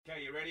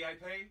You ready,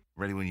 AP?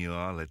 Ready when you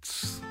are.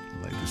 Let's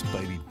lay this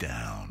baby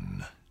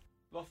down.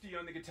 Lofty, you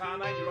on the guitar,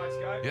 mate? You ready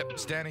to go? Yep,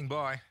 standing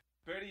by.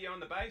 Bertie, you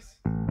on the bass?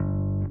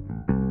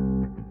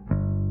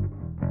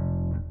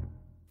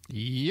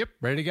 Yep,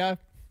 ready to go.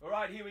 All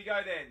right, here we go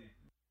then.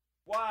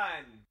 1,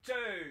 2,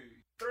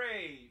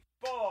 3,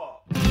 4.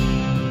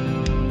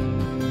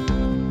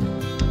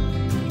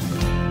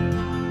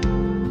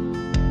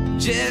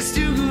 Just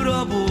two good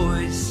old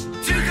boys.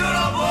 Two good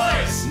old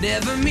boys!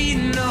 Never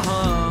meeting no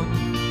harm.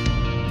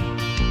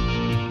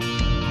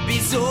 Been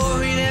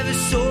sorry, never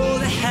saw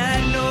they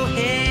had no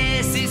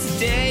hair since the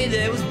day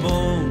they was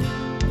born.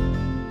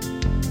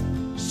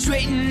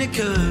 Straighten the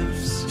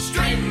curves.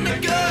 Straighten the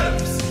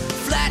curves!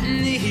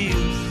 Flatten the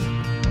hills.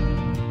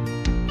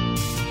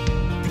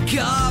 The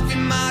coffee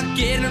might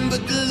get them,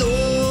 but the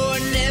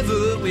Lord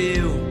never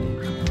will.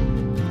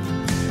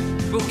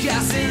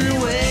 Forecasting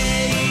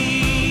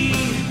away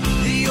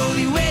the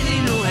only way they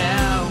know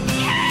how.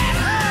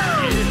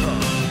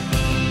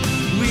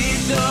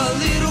 With a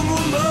little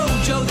more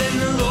mojo than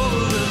the Lord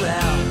will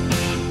allow.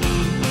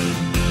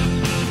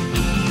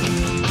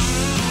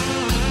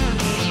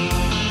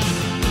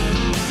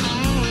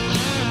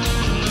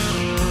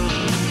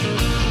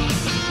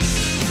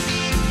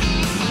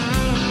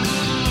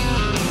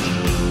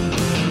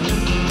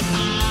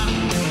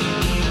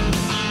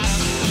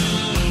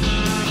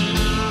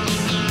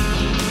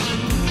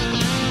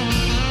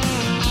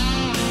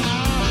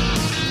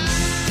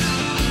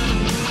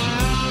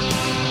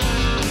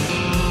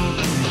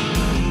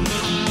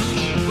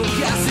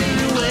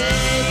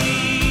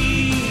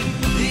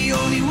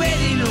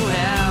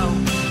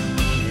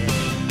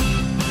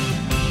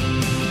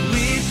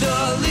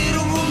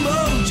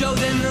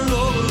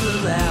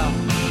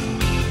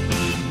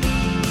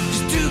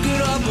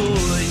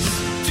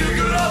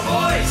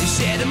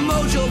 Share the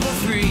mojo for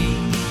free.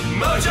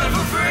 Mojo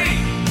for free!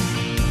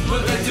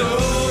 But they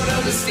don't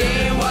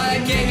understand why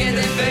they can't get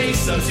their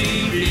face on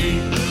TV.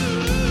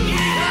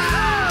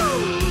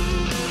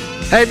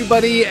 Hey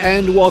everybody,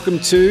 and welcome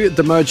to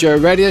the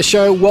Mojo Radio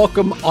Show.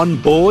 Welcome on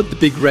board the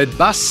Big Red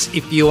Bus.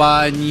 If you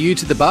are new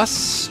to the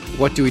bus,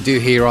 what do we do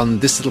here on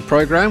this little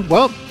program?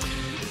 Well,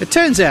 it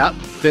turns out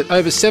that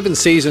over 7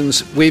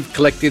 seasons, we've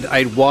collected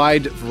a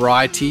wide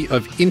variety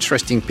of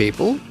interesting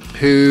people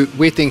who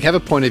we think have a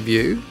point of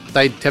view.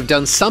 They have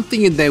done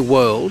something in their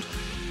world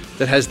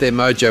that has their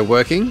mojo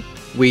working.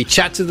 We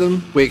chat to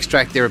them, we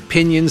extract their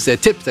opinions, their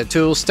tips, their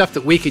tools, stuff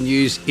that we can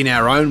use in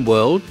our own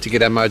world to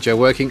get our mojo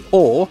working,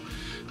 or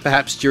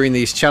perhaps during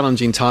these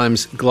challenging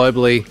times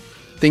globally,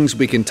 things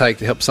we can take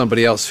to help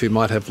somebody else who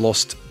might have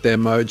lost their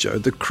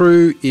mojo. The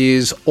crew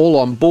is all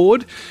on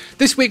board.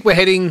 This week we're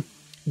heading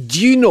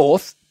due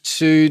north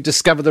to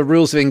discover the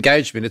rules of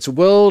engagement. It's a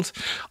world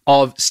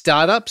of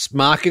startups,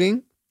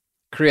 marketing,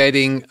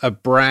 creating a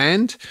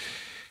brand.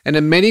 And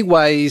in many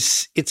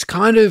ways, it's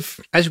kind of,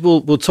 as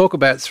we'll talk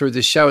about through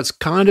the show, it's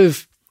kind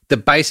of the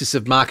basis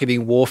of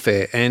marketing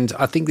warfare. And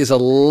I think there's a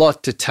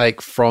lot to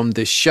take from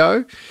this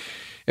show.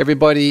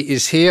 Everybody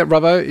is here.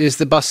 Robbo, is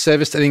the bus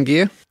serviced and in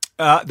gear?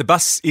 The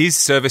bus is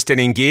serviced and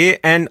in gear,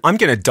 and I'm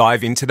going to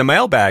dive into the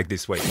mailbag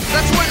this week.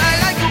 That's what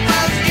I like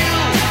about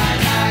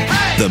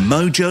you. The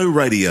Mojo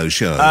Radio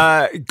Show.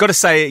 Got to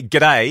say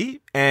g'day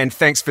and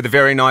thanks for the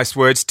very nice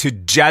words to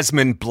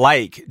Jasmine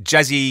Blake.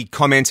 Jazzy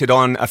commented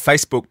on a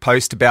Facebook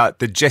post about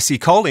the Jesse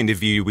Cole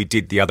interview we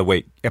did the other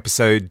week,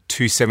 episode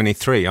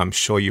 273. I'm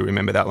sure you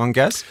remember that one,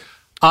 Gaz.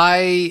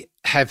 I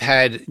have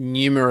had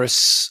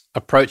numerous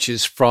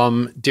approaches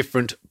from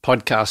different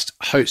podcast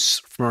hosts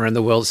from around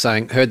the world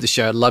saying, heard the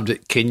show, loved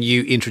it, can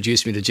you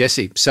introduce me to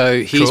Jesse?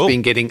 So he's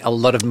been getting a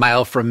lot of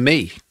mail from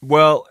me.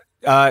 Well,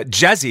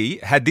 Jazzy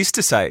had this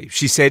to say.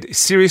 She said,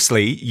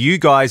 seriously, you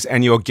guys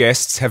and your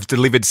guests have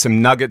delivered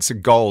some nuggets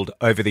of gold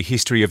over the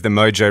history of the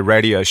Mojo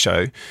Radio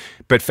Show.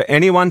 But for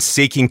anyone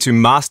seeking to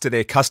master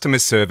their customer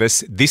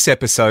service, this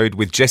episode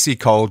with Jesse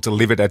Cole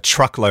delivered a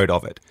truckload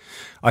of it.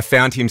 I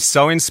found him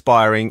so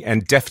inspiring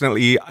and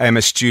definitely am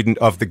a student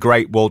of the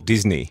great Walt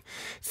Disney.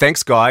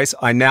 Thanks, guys.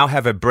 I now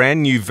have a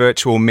brand new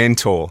virtual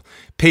mentor.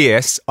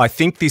 P.S. I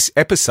think this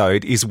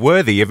episode is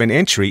worthy of an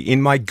entry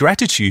in my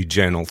gratitude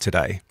journal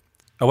today.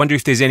 I wonder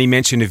if there's any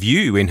mention of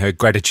you in her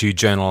gratitude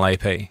journal,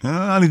 AP.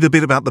 Only the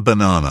bit about the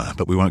banana,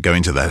 but we won't go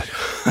into that.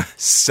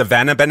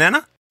 Savannah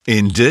Banana?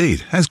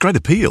 Indeed. Has great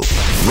appeal.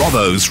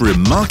 Robbo's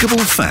Remarkable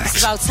Facts.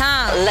 It's about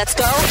time. Let's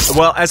go.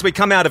 Well, as we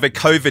come out of a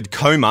COVID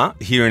coma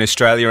here in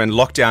Australia and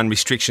lockdown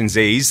restrictions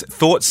ease,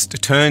 thoughts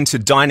turn to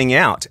dining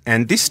out.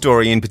 And this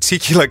story in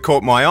particular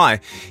caught my eye.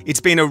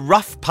 It's been a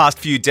rough past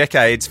few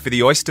decades for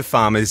the oyster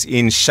farmers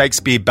in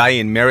Shakespeare Bay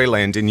in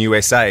Maryland in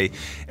USA,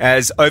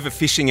 as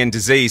overfishing and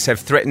disease have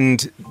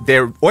threatened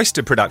their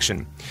oyster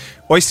production.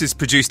 Oysters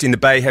produced in the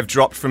bay have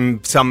dropped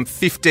from some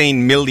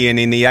 15 million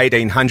in the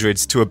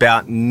 1800s to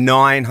about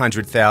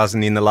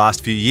 900,000 in the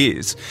last few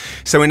years.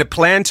 So in a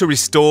plan to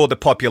restore the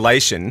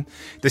population,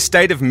 the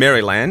state of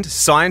Maryland,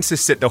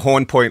 scientists at the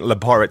Horn Point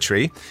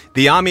Laboratory,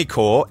 the Army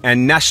Corps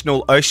and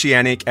National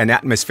Oceanic and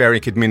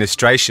Atmospheric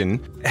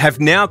Administration have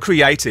now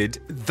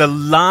created the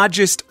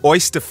largest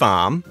oyster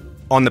farm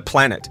on the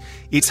planet.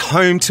 It's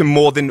home to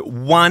more than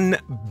 1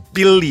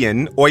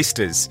 billion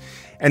oysters.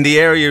 And the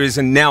area is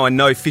now a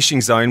no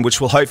fishing zone, which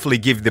will hopefully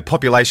give the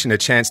population a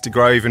chance to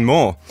grow even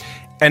more.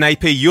 And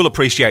AP, you'll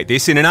appreciate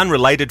this. In an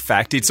unrelated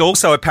fact, it's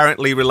also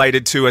apparently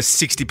related to a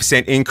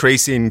 60%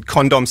 increase in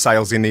condom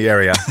sales in the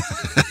area.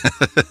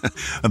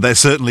 And they're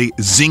certainly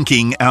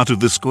zinking out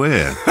of the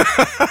square.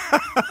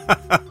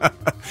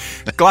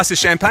 Glass of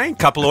champagne,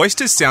 couple of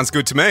oysters, sounds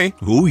good to me.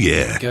 Oh,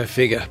 yeah. Go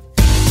figure.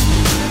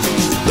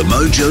 The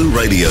Mojo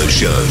Radio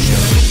Show.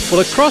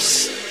 Well,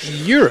 across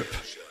Europe,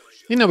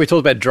 we talked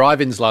about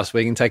drive-ins last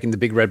week and taking the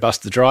big red bus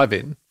to the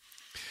drive-in.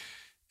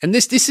 And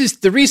this is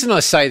the reason I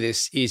say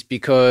this is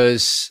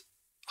because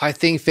I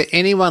think for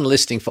anyone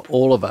listening, for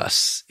all of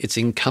us, it's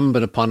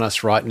incumbent upon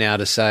us right now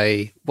to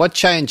say what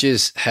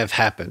changes have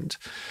happened,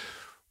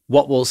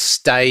 what will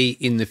stay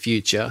in the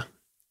future,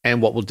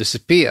 and what will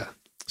disappear.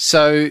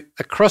 So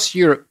across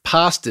Europe,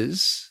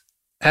 pastors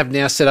have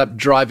now set up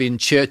drive-in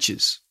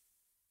churches,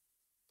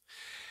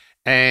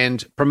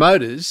 and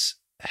promoters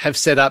have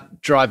set up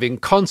drive-in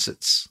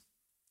concerts.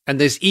 And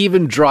there's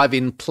even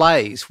drive-in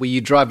plays where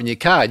you drive in your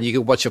car and you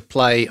can watch a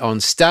play on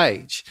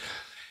stage.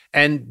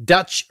 And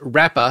Dutch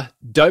rapper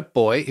Dope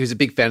Boy, who's a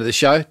big fan of the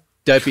show,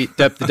 Dope the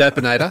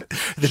Dopinator,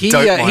 he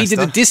did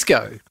a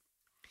disco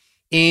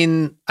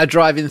in a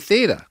drive-in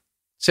theatre.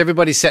 So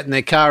everybody sat in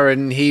their car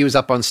and he was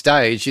up on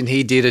stage and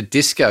he did a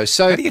disco.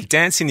 So how do you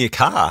dance in your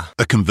car?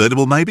 A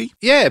convertible, maybe?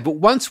 Yeah, but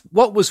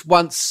what was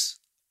once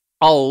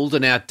old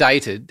and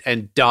outdated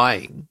and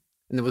dying,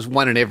 and there was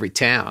one in every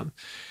town,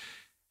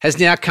 has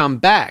now come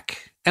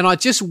back. And I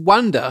just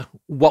wonder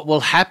what will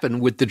happen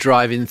with the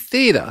drive-in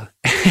theatre.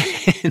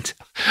 And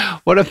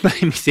what it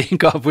made me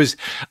think of was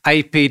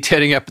AP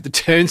turning up at the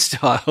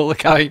turnstile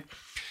going,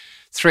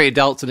 3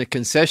 adults in a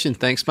concession,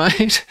 thanks,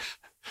 mate.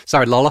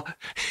 Sorry, Lola.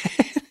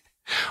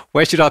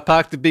 Where should I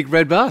park the big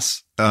red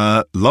bus?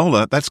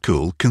 Lola, that's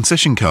cool.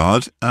 Concession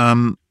card.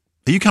 Are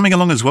you coming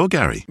along as well,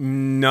 Gary?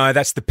 No,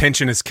 that's the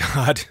pensioner's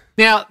card.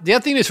 Now, the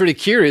other thing that's really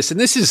curious,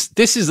 and this is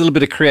a little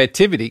bit of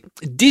creativity,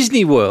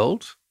 Disney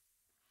World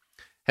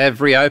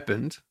have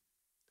reopened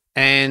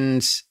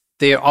and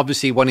they're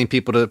obviously wanting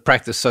people to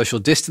practice social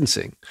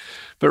distancing.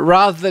 But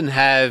rather than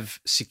have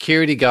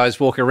security guys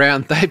walk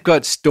around, they've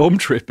got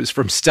stormtroopers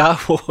from Star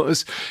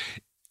Wars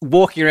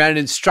walking around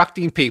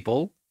instructing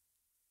people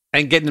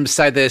and getting them to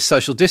say they're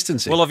social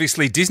distancing. Well,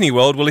 obviously, Disney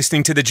World were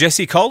listening to the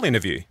Jesse Cole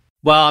interview.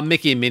 Well,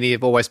 Mickey and Minnie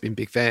have always been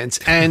big fans.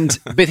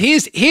 But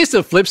here's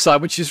the flip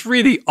side, which is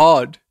really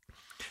odd.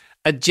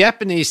 A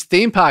Japanese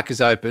theme park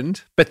has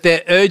opened, but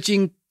they're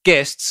urging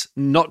guests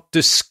not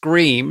to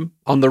scream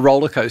on the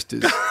roller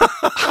coasters.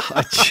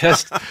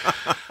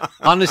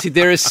 Honestly,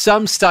 there is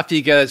some stuff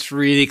you go, that's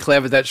really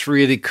clever, that's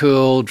really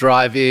cool,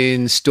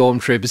 drive-in,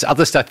 stormtroopers.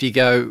 Other stuff you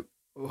go,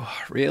 oh,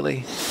 really?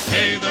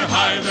 Hey there,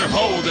 hi there,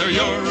 ho there,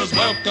 you're as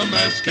welcome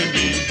as can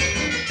be.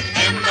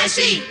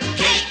 MICKEYMOUSE.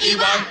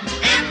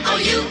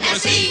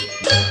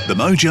 The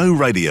Mojo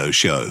Radio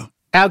Show.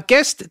 Our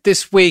guest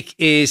this week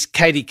is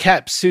Katie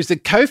Kaps, who's the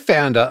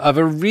co-founder of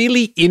a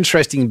really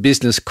interesting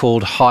business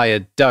called Higher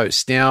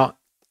Dose. Now,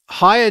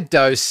 Higher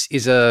Dose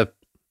is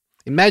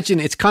imagine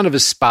it's kind of a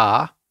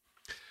spa,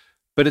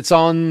 but it's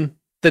on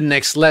the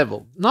next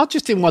level. Not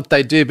just in what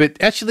they do, but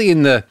actually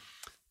in the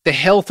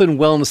health and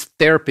wellness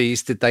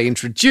therapies that they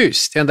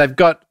introduced. And they've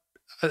got,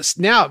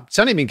 now it's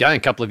only been going a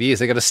couple of years,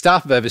 they've got a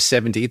staff of over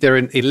 70. They're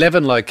in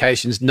 11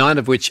 locations, 9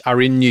 of which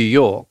are in New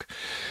York.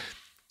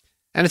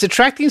 And it's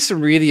attracting some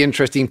really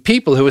interesting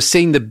people who are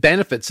seeing the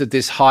benefits of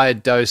this higher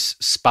dose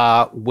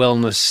spa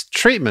wellness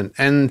treatment.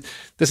 And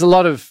there's a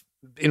lot of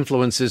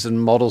influencers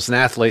and models and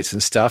athletes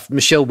and stuff.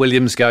 Michelle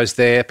Williams goes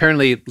there.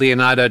 Apparently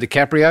Leonardo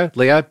DiCaprio,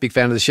 Leo, big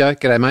fan of the show.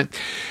 G'day, mate.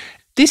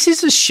 This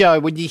is a show,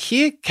 when you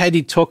hear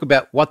Katie talk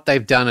about what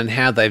they've done and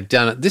how they've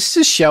done it, this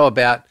is a show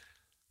about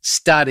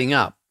starting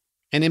up.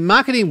 And in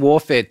marketing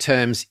warfare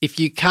terms, if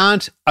you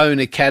can't own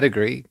a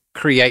category,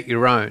 create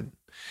your own.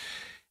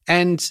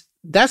 And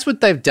that's what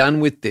they've done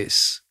with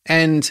this.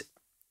 And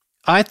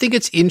I think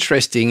it's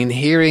interesting in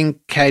hearing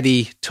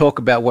Katie talk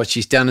about what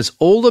she's done is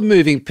all the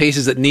moving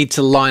pieces that need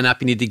to line up,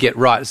 you need to get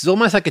right. It's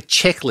almost like a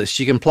checklist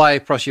you can play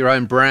across your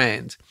own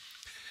brand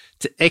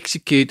to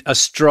execute a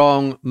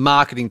strong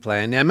marketing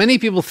plan. Now, many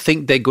people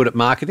think they're good at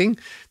marketing.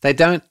 They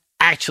don't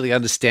actually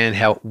understand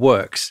how it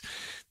works.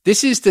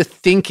 This is the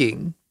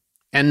thinking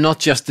and not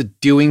just the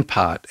doing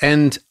part.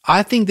 And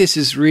I think this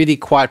is really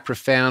quite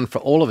profound for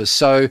all of us.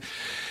 So,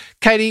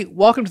 Katie,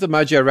 welcome to the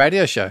Mojo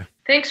Radio Show.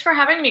 Thanks for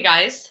having me,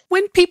 guys.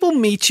 When people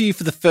meet you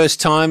for the first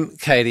time,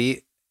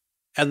 Katie,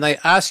 and they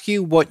ask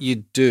you what you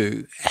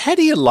do, how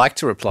do you like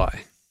to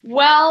reply?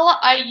 Well,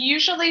 I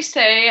usually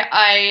say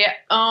I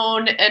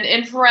own an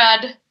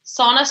infrared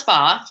sauna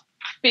spa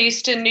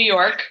based in New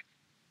York.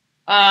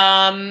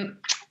 And,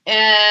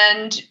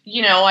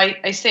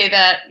 I say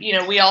that,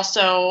 we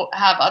also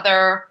have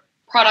other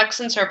products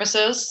and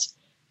services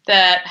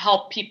that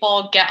help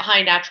people get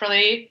high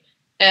naturally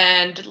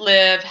and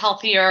live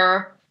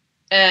healthier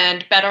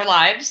and better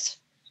lives.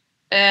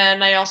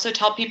 And I also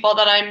tell people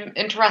that I'm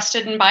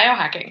interested in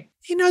biohacking.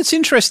 You know, it's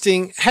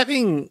interesting,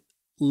 having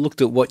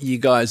looked at what you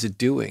guys are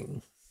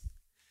doing,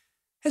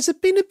 has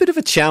it been a bit of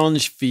a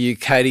challenge for you,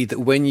 Katie, that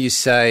when you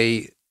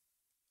say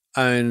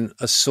own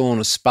a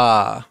sauna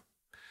spa,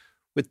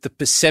 with the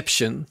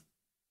perception,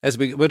 we're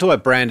talking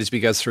about brand as we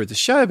go through the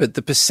show, but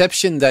the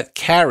perception that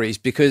carries,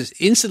 because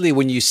instantly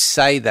when you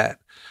say that,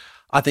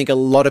 I think a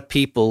lot of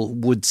people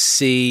would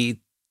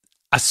see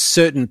a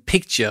certain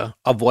picture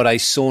of what a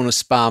sauna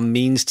spa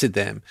means to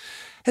them.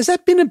 Has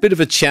that been a bit of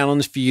a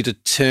challenge for you to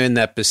turn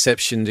that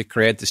perception to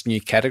create this new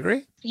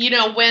category? You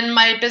know, when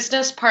my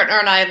business partner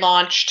and I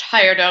launched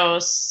Higher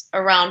Dose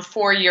around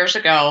 4 years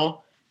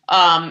ago,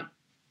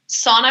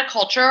 sauna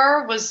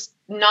culture was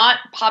not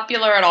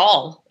popular at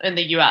all in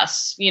the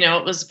US. You know,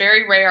 it was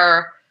very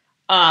rare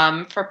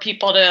for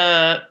people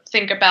to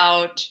think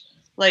about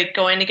like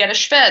going to get a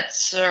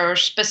schwitz or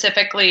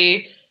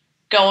specifically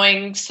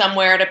going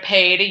somewhere to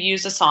pay to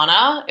use a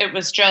sauna. It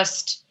was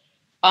just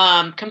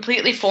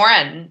completely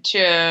foreign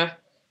to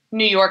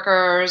New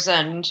Yorkers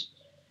and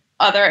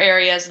other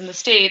areas in the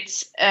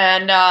States.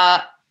 And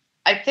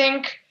I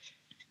think,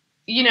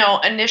 you know,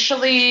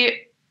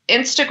 initially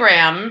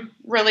Instagram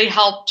really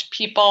helped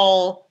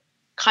people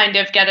kind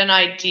of get an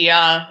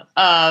idea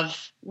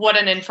of what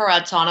an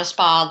infrared sauna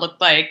spa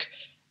looked like,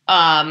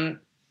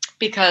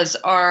 because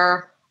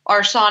our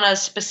saunas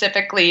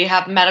specifically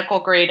have medical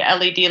grade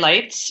LED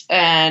lights,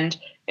 and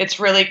it's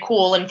really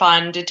cool and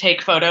fun to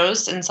take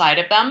photos inside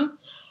of them.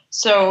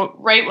 So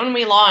right when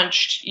we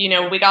launched, you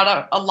know, we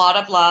got a lot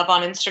of love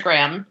on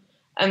Instagram,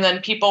 and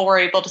then people were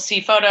able to see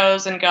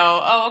photos and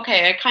go, oh,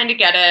 okay, I kind of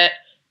get it.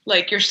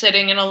 Like, you're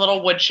sitting in a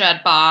little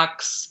woodshed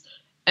box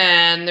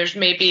and there's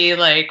maybe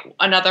like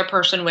another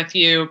person with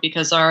you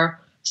because our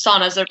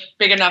saunas are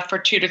big enough for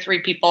 2 to 3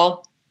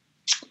 people.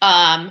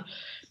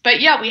 But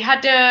yeah, we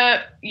had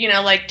to, you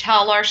know, like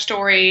tell our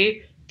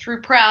story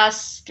through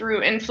press,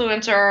 through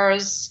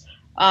influencers.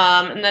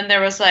 And then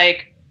there was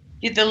like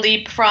the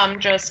leap from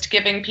just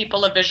giving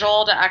people a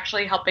visual to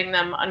actually helping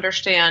them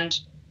understand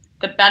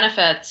the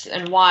benefits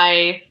and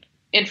why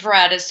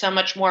infrared is so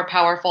much more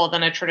powerful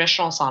than a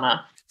traditional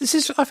sauna.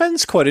 I find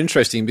this quite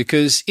interesting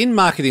because in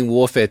marketing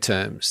warfare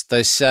terms,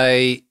 they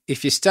say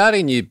if you're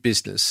starting a new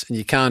business and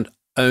you can't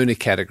own a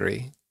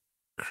category,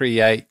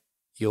 create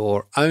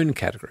your own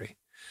category.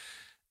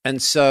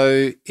 And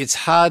so it's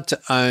hard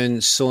to own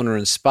sauna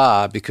and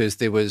spa because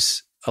there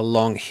was a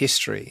long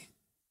history.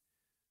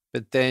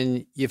 But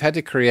then you've had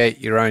to create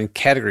your own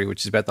category,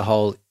 which is about the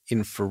whole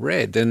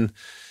infrared. And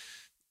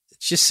it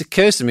just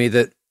occurs to me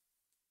that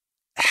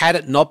had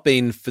it not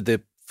been for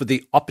the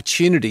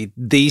opportunity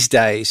these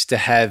days to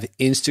have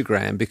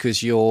Instagram,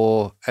 because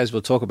as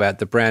we'll talk about,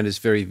 the brand is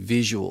very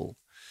visual.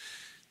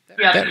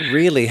 Yeah. That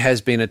really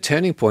has been a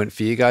turning point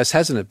for you guys,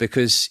 hasn't it?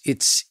 Because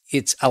it's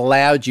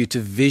allowed you to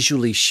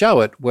visually show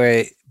it,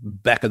 where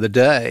back in the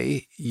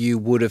day you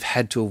would have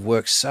had to have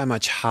worked so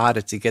much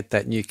harder to get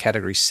that new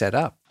category set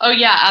up. Oh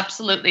yeah,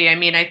 absolutely. I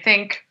mean, I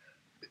think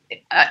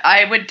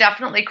I would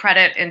definitely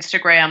credit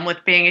Instagram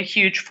with being a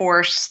huge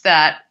force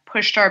that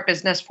pushed our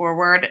business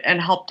forward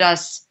and helped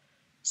us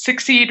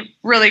succeed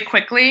really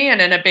quickly and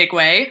in a big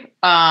way,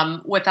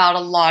 without a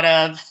lot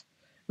of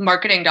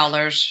marketing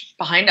dollars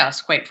behind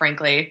us, quite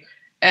frankly.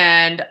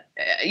 And,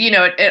 you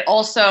know, it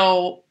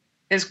also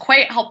is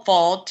quite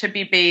helpful to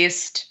be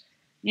based,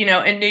 you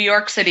know, in New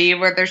York City,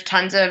 where there's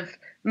tons of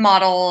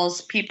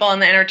models, people in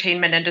the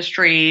entertainment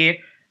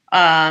industry,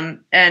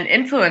 and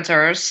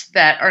influencers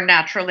that are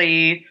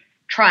naturally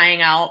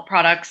trying out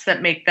products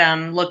that make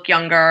them look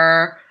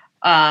younger,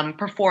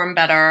 perform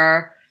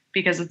better,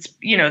 because it's,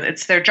 you know,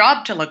 it's their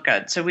job to look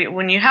good. So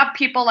when you have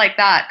people like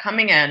that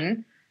coming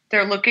in,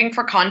 they're looking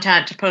for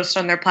content to post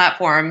on their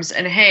platforms,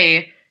 and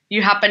hey,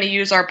 you happen to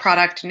use our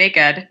product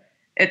naked.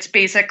 It's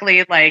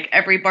basically like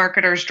every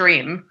marketer's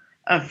dream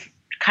of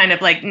kind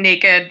of like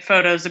naked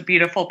photos of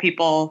beautiful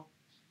people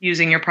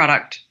using your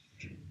product.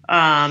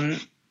 So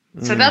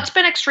that's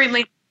been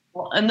extremely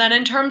cool. And then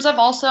in terms of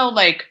also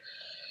like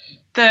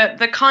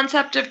the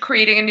concept of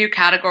creating a new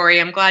category,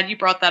 I'm glad you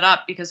brought that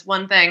up, because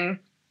one thing,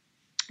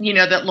 you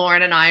know, that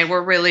Lauren and I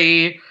were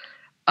really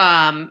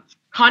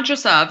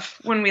conscious of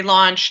when we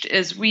launched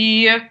is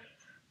we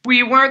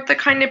weren't the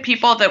kind of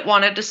people that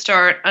wanted to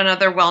start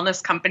another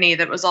wellness company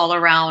that was all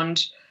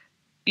around,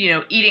 you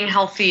know, eating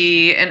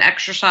healthy and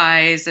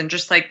exercise and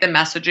just like the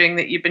messaging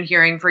that you've been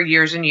hearing for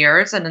years and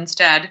years. And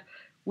instead,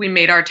 we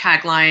made our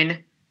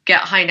tagline, "Get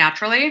high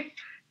naturally,"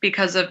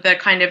 because of the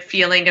kind of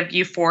feeling of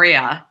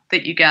euphoria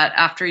that you get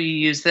after you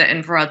use the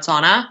infrared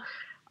sauna.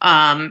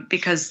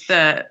 Because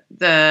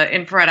the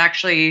infrared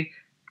actually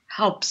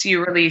helps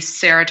you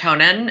release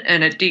serotonin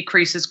and it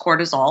decreases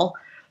cortisol.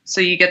 So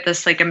you get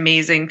this like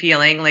amazing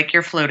feeling like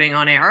you're floating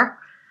on air.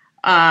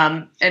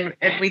 And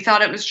we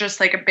thought it was just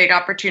like a big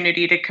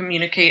opportunity to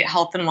communicate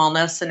health and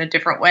wellness in a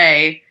different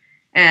way.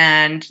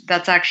 And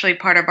that's actually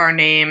part of our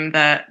name.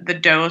 The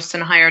dose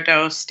and higher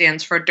dose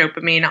stands for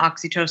dopamine,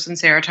 oxytocin,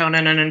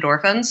 serotonin, and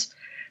endorphins,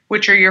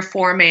 which are your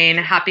 4 main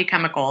happy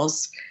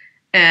chemicals.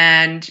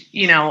 And,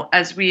 you know,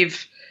 as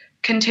we've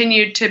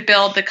continued to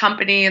build the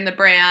company and the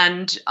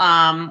brand,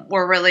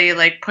 we're really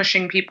like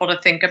pushing people to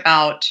think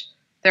about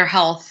their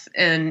health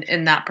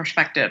in that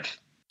perspective.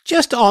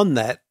 Just on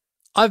that,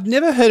 I've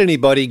never heard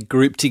anybody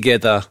group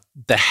together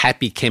the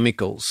happy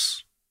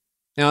chemicals.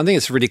 Now, I think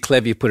it's really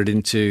clever you put it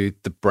into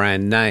the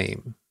brand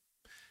name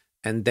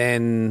and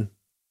then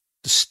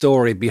the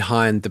story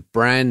behind the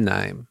brand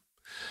name.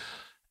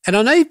 And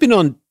I know you've been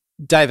on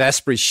Dave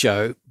Asprey's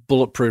show,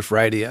 Bulletproof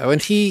Radio,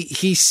 and he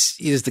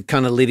is the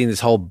kind of leading this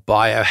whole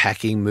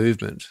biohacking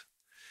movement.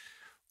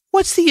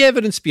 What's the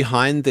evidence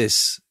behind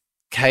this,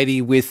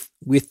 Katie, with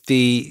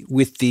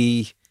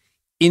the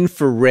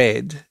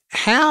infrared?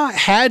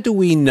 How do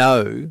we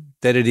know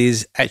that it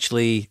is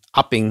actually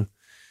upping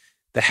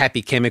the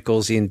happy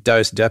chemicals in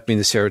dose, dopamine,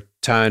 the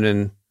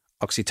serotonin,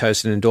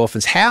 oxytocin,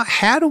 endorphins?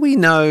 How do we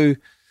know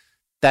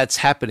that's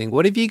happening?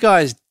 What have you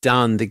guys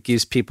done that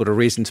gives people a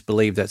reason to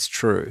believe that's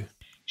true?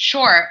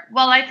 Sure.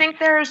 Well, I think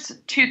there's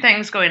two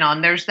things going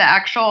on. There's the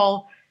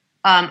actual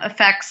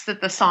effects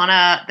that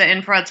the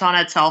infrared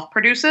sauna itself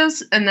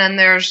produces, and then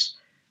there's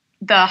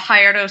the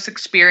higher dose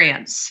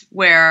experience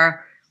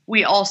where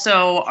we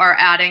also are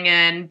adding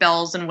in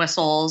bells and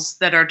whistles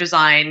that are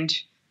designed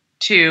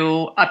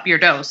to up your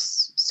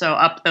dose. So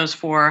up those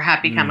 4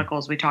 happy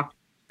chemicals we talked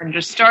about. And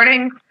just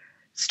starting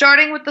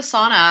with the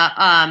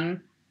sauna.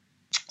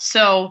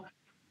 So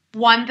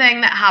one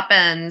thing that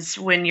happens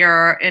when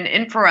you're in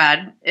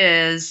infrared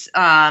is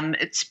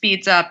it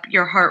speeds up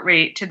your heart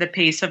rate to the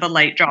pace of a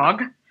light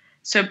jog.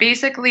 So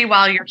basically,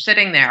 while you're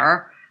sitting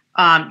there,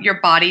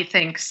 your body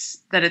thinks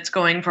that it's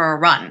going for a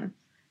run,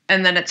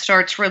 and then it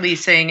starts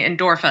releasing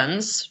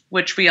endorphins,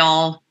 which we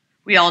all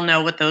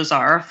know what those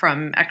are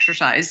from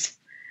exercise.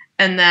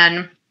 And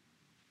then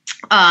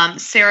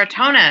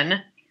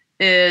serotonin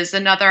is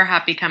another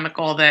happy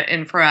chemical that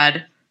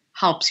infrared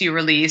helps you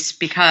release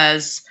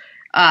because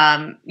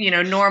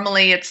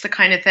normally it's the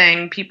kind of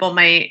thing people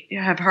might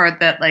have heard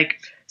that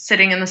like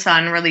sitting in the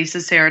sun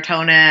releases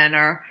serotonin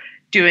or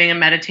doing a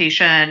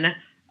meditation.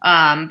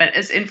 But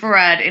as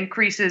infrared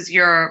increases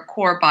your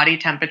core body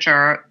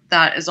temperature,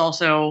 that is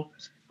also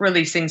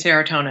releasing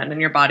serotonin in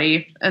your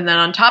body. And then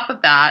on top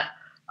of that,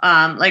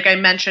 like I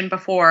mentioned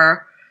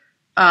before,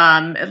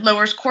 it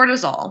lowers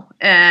cortisol.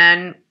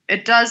 And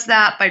it does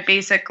that by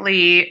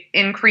basically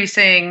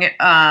increasing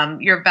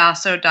your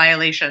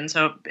vasodilation.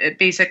 So it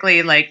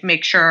basically like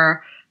makes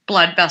sure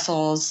blood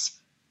vessels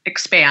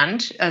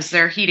expand as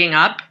they're heating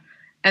up,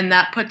 and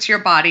that puts your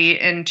body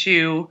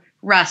into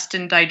rest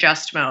and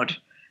digest mode.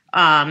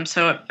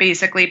 So it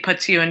basically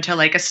puts you into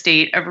like a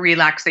state of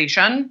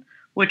relaxation,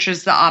 which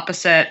is the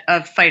opposite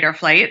of fight or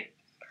flight,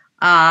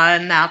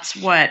 and that's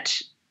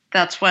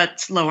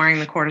what's lowering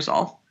the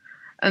cortisol.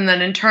 And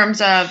then in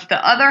terms of the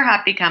other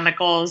happy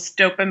chemicals,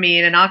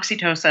 dopamine and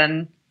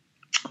oxytocin,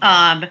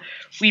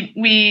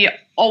 we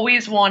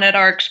always wanted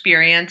our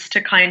experience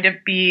to kind of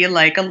be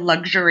like a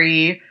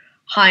luxury,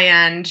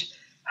 high-end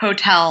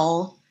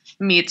hotel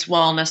meets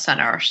wellness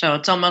center. So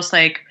it's almost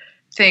like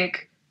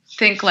think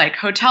like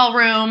hotel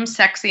room,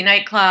 sexy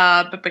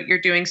nightclub, but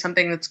you're doing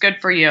something that's good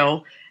for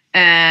you.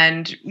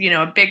 And,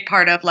 a big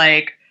part of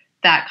like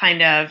that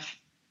kind of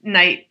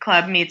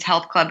nightclub meets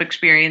health club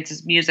experience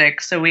is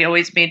music. So we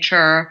always made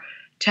sure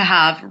to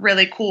have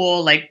really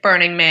cool like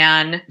Burning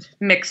Man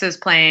mixes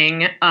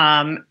playing,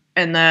 and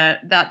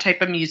that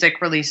type of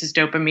music releases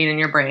dopamine in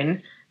your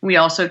brain. We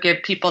also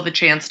give people the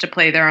chance to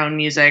play their own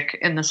music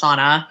in the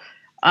sauna.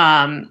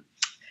 And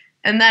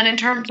then in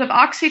terms of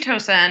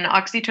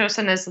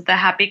oxytocin is the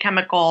happy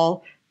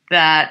chemical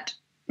that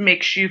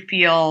makes you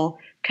feel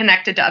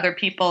connected to other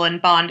people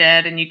and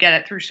bonded, and you get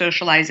it through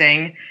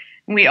socializing.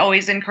 We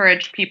always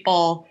encourage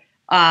people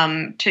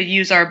to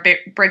use our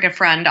bring a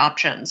friend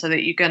option so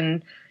that you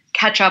can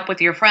catch up with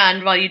your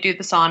friend while you do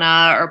the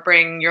sauna, or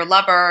bring your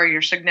lover or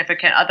your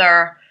significant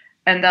other.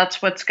 And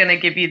that's what's going to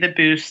give you the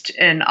boost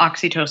in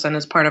oxytocin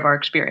as part of our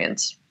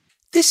experience.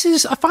 I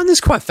find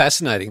this quite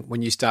fascinating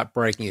when you start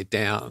breaking it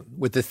down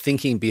with the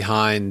thinking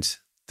behind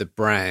the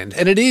brand.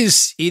 And it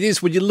is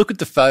when you look at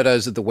the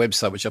photos of the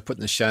website, which I put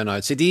in the show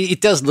notes,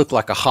 it does look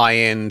like a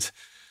high-end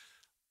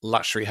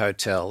luxury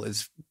hotel.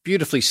 It's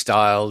beautifully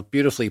styled,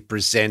 beautifully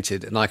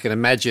presented. And I can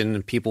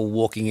imagine people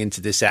walking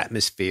into this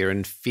atmosphere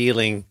and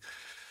feeling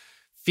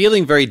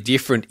very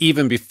different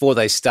even before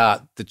they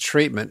start the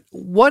treatment.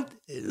 What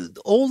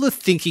all the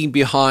thinking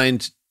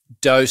behind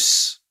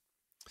dose,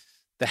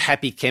 the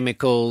happy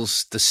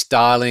chemicals, the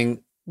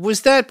styling,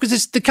 was that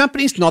because the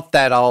company's not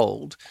that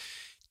old?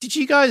 Did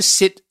you guys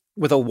sit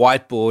with a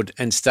whiteboard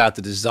and start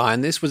to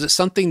design this? Was it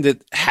something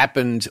that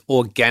happened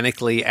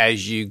organically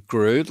as you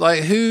grew?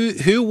 Like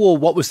who or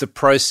what was the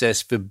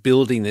process for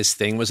building this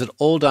thing? Was it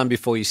all done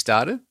before you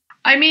started?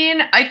 I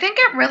mean, I think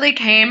it really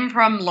came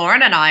from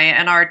Lauren and I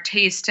and our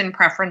taste and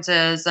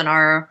preferences and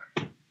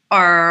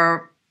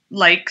our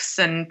likes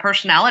and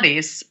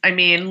personalities. I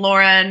mean,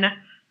 Lauren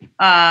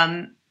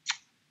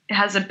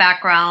has a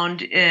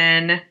background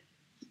in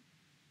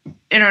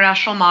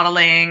international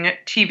modeling,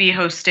 TV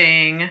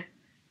hosting,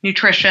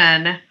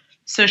 nutrition.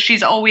 So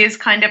she's always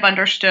kind of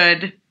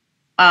understood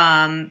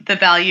the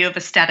value of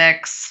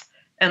aesthetics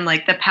and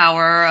like the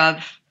power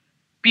of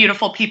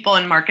beautiful people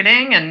in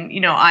marketing. And,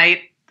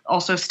 I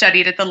also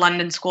studied at the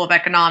London School of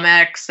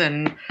Economics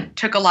and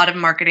took a lot of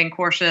marketing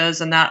courses,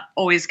 and that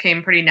always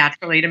came pretty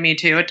naturally to me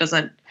too. It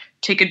doesn't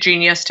take a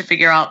genius to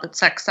figure out that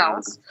sex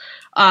sells.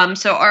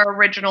 So our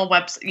original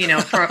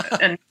website,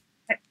 and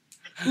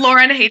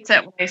Lauren hates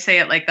it when I say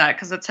it like that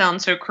because it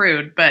sounds so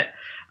crude, but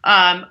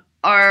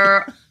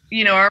our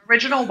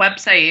original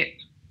website,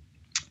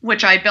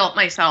 which I built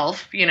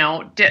myself,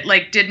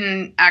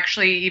 didn't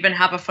actually even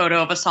have a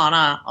photo of a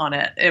sauna on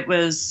it.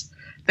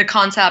 The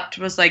concept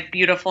was like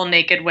beautiful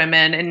naked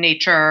women in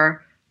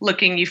nature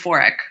looking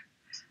euphoric.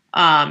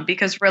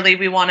 Because really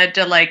we wanted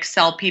to like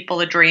sell people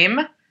a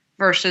dream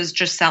versus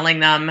just selling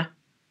them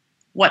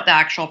what the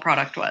actual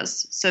product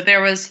was. So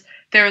there was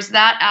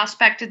that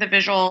aspect of the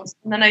visuals.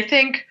 And then I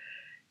think,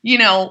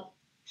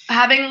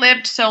 having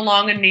lived so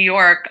long in New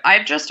York,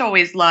 I've just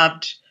always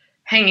loved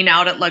hanging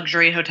out at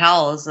luxury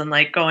hotels and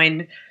like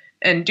going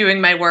and doing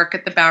my work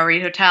at the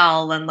Bowery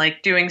Hotel and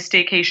like doing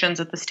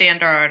staycations at the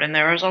Standard. And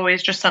there was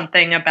always just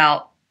something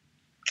about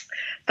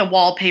the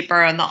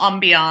wallpaper and the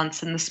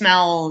ambiance and the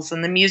smells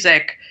and the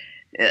music.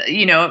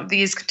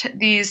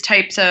 These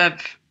types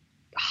of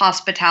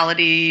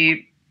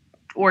hospitality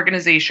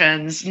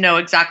organizations know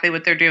exactly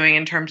what they're doing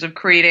in terms of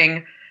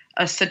creating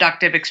a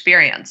seductive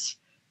experience.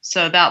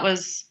 So that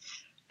was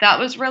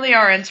really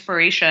our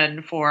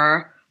inspiration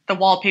for the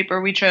wallpaper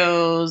we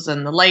chose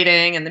and the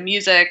lighting and the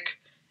music.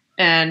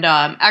 And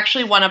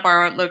actually one of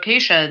our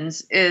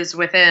locations is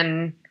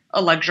within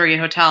a luxury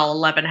hotel,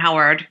 11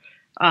 Howard.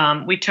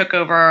 We took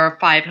over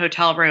 5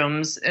 hotel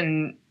rooms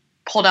and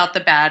pulled out the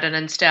bed and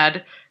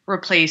instead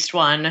replaced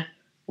the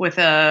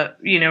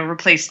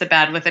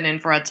bed with an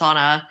infrared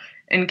sauna,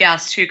 and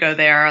guests who go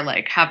there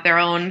like have their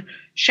own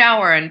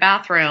shower and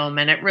bathroom.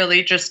 And it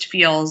really just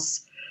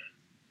feels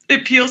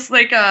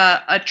like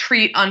a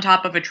treat on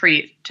top of a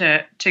treat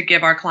to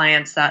give our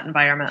clients that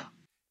environment.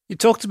 You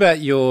talked about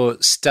your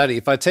study.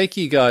 If I take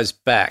you guys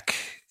back,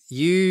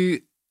 you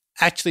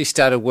actually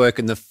started work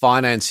in the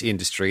finance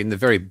industry in the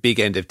very big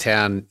end of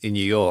town in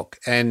New York.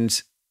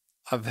 And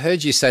I've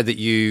heard you say that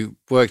you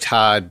worked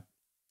hard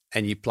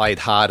and you played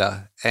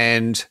harder.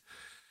 And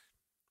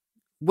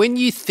when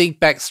you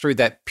think back through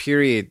that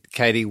period,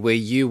 Katie, where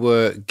you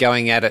were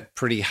going at it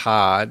pretty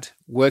hard,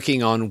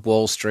 working on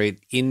Wall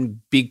Street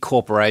in big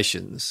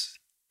corporations,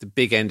 the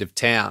big end of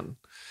town,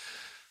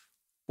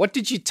 what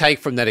did you take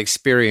from that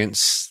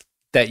experience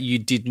that you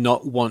did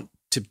not want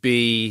to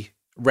be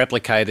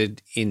replicated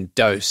in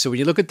Dose? So when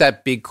you look at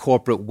that big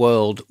corporate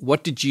world,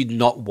 what did you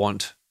not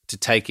want to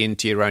take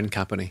into your own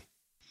company?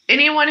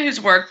 Anyone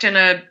who's worked in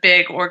a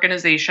big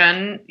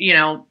organization,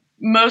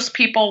 most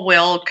people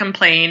will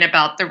complain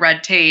about the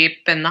red tape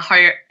and the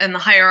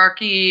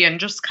hierarchy and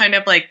just kind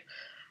of like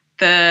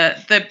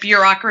the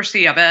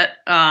bureaucracy of it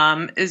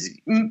is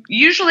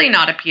usually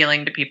not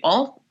appealing to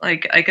people.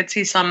 Like I could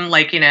see some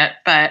liking it,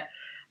 but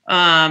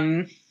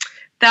I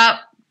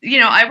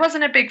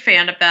wasn't a big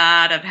fan of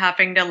that, of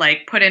having to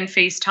like put in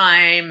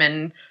FaceTime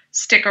and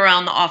stick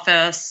around the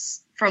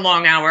office for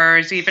long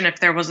hours, even if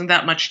there wasn't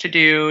that much to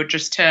do,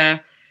 just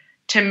to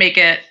make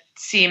it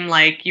seem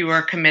like you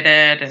were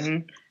committed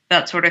and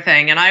that sort of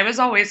thing. And I was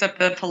always of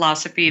the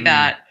philosophy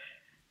that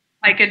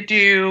I could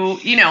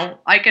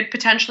I could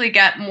potentially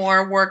get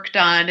more work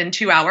done in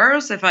 2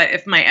 hours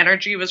if my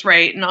energy was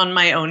right and on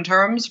my own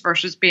terms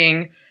versus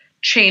being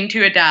chained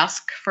to a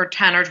desk for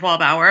 10 or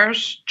 12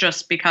 hours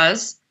just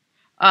because.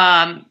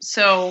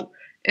 So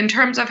in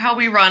terms of how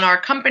we run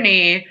our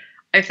company,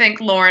 I think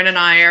Lauren and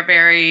I are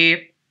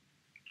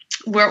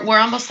we're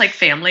almost like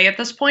family at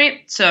this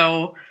point.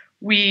 So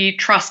we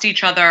trust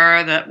each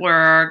other that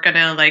we're going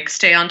to like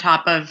stay on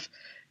top of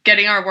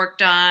getting our work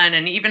done.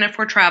 And even if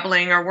we're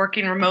traveling or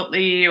working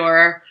remotely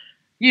or,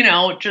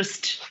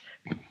 just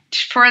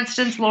for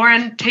instance,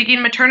 Lauren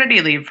taking maternity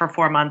leave for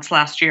 4 months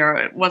last year,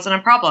 it wasn't a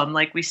problem.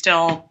 Like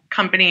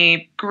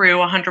company grew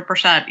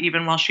 100%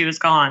 even while she was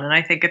gone. And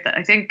I think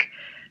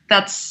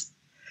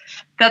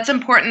that's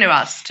important to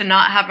us to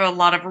not have a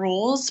lot of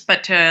rules,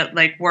 but to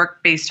like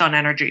work based on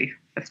energy,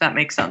 if that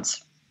makes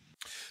sense.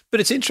 But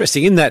it's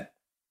interesting in that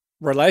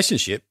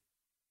relationship,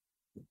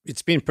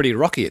 it's been pretty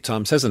rocky at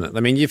times, hasn't it?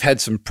 I mean, you've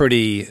had some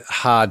pretty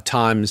hard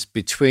times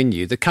between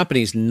you. The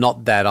company's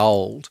not that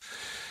old.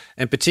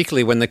 And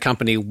particularly when the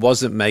company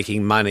wasn't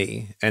making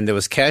money and there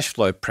was cash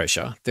flow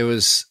pressure, there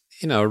was,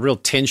 a real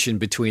tension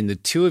between the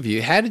two of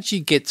you. How did you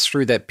get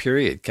through that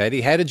period,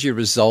 Katie? How did you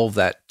resolve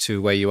that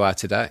to where you are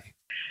today?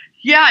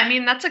 Yeah, I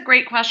mean, that's a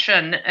great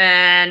question.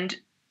 And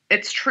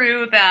it's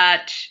true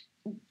that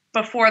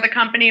before the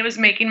company was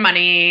making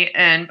money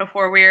and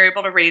before we were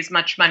able to raise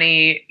much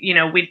money,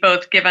 we'd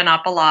both given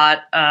up a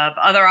lot of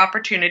other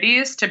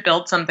opportunities to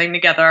build something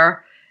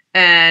together.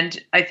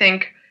 And I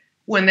think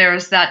when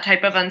there's that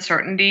type of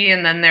uncertainty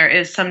and then there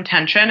is some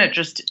tension, it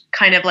just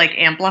kind of like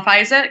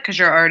amplifies it because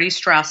you're already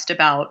stressed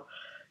about,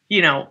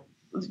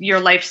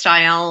 your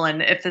lifestyle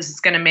and if this is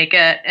going to make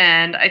it.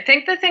 And I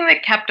think the thing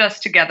that kept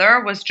us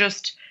together was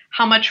just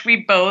how much we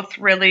both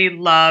really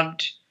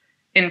loved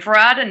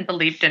infrared and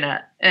believed in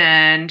it.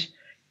 And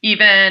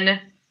even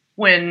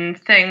when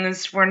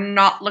things were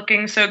not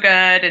looking so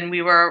good and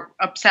we were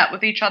upset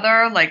with each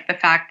other, like the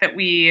fact that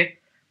we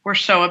were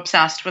so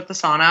obsessed with the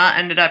sauna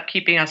ended up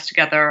keeping us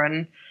together.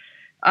 And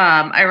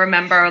I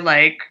remember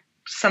like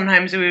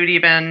sometimes we would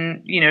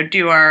even,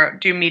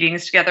 do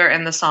meetings together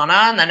in the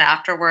sauna, and then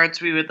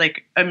afterwards we would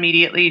like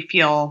immediately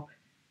feel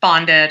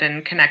bonded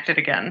and connected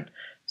again.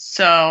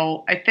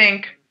 So I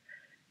think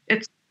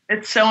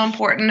it's so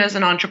important as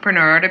an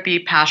entrepreneur to be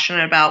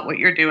passionate about what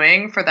you're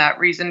doing for that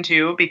reason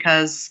too,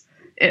 because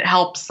it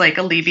helps like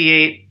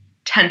alleviate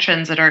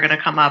tensions that are going to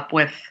come up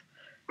with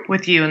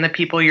you and the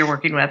people you're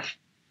working with.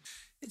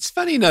 It's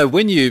funny,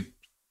 when you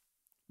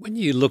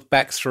look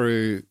back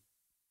through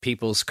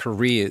people's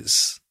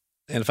careers,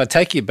 and if I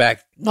take you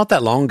back not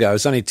that long ago, it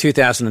was only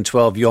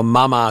 2012, your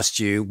mum asked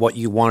you what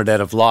you wanted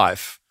out of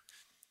life,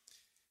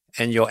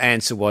 and your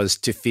answer was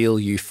to feel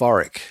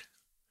euphoric.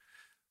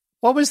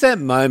 What was that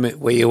moment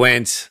where you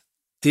went,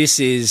 this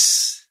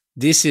is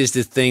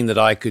the thing that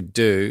I could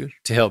do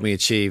to help me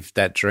achieve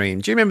that dream?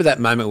 Do you remember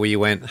that moment where you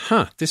went,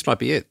 this might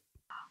be it?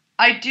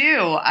 I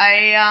do.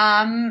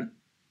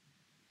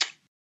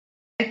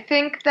 I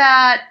think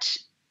that,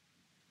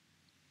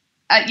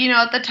 at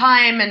the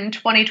time in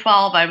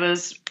 2012, I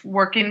was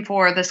working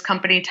for this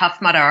company, Tough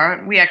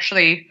Mudder. We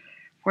actually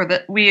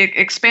we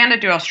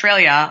expanded to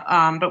Australia,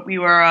 but we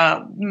were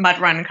a mud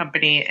run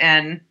company.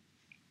 And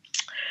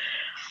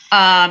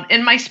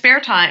in my spare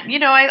time,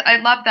 I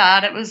loved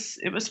that. It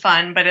was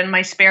fun. But in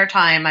my spare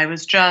time, I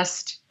was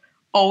just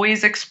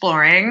always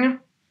exploring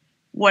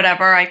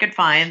whatever I could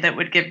find that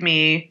would give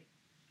me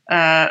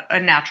a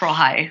natural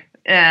high.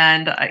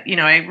 And,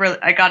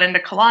 I got into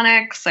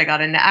colonics, I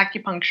got into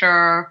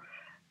acupuncture,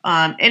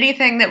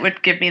 anything that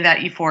would give me that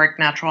euphoric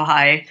natural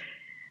high.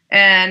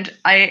 And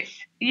I,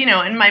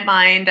 in my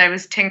mind, I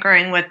was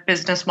tinkering with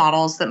business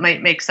models that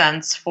might make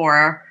sense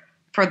for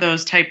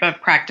those type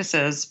of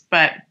practices,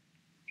 but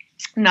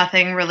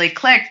nothing really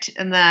clicked.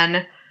 And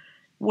then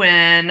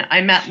when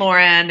I met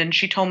Lauren and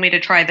she told me to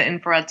try the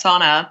infrared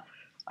sauna,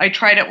 I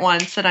tried it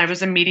once and I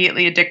was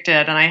immediately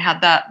addicted. And I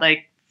had that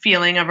like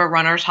feeling of a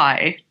runner's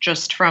high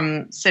just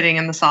from sitting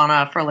in the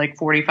sauna for like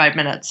 45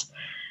 minutes.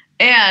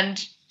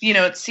 And,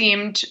 it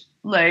seemed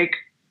like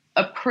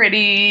a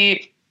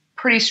pretty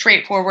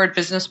straightforward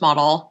business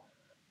model.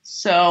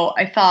 So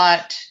I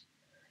thought,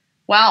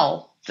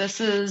 wow,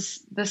 this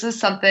is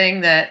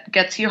something that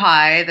gets you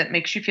high, that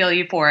makes you feel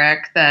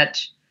euphoric,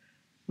 that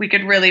we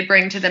could really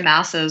bring to the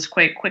masses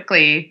quite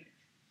quickly.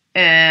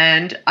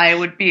 And I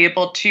would be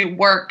able to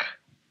work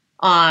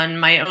on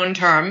my own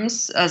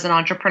terms as an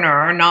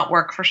entrepreneur, not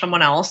work for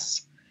someone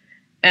else.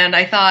 And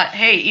I thought,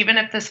 hey, even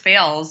if this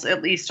fails,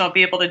 at least I'll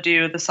be able to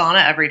do the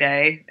sauna every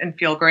day and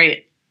feel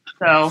great.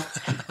 So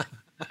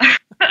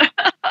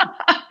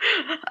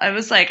I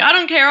was like, I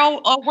don't care.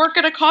 I'll work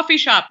at a coffee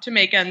shop to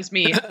make ends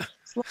meet.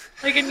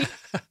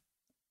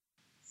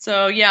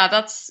 So yeah,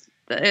 that's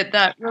it.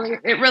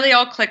 It really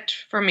all clicked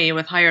for me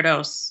with Higher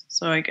Dose.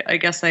 So I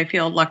guess I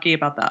feel lucky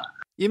about that.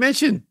 You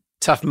mentioned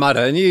Tough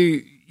Mudder, and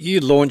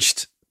you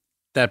launched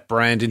that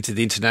brand into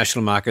the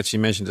international markets. You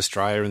mentioned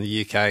Australia and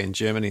the UK and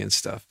Germany and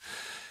stuff.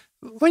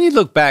 When you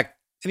look back,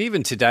 and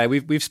even today,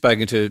 we've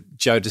spoken to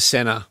Joe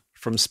DeSena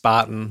from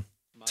Spartan,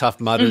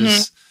 Tough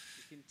Mudders.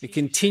 Mm-hmm. It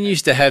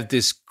continues to have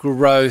this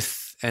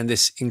growth and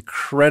this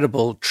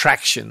incredible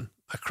traction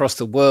across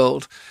the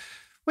world.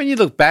 When you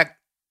look back,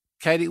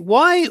 Katie,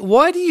 why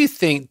do you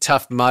think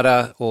Tough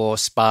Mudder or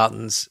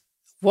Spartans,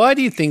 why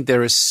do you think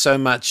there is so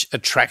much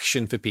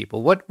attraction for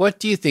people? What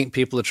do you think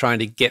people are trying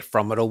to get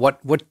from it, or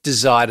what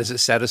desire does it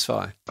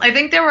satisfy? I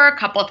think there were a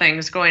couple of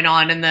things going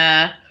on in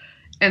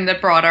the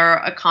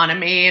broader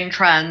economy and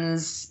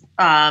trends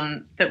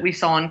that we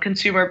saw in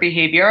consumer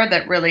behavior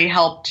that really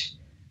helped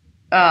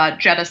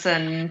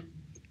jettison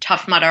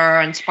Tough Mudder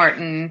and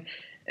Spartan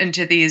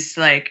into these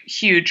like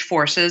huge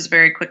forces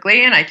very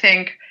quickly. And I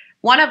think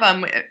one of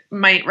them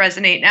might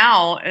resonate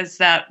now is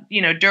that,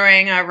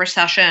 during a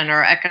recession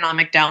or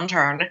economic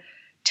downturn,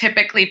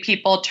 typically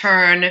people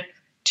turn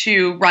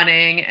to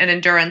running and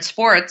endurance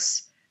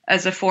sports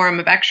as a form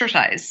of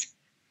exercise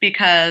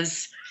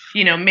because,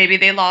 maybe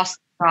they lost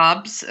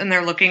jobs and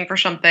they're looking for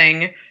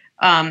something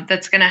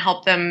that's going to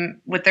help them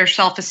with their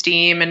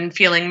self-esteem and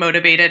feeling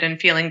motivated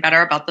and feeling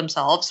better about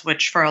themselves,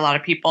 which for a lot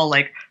of people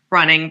like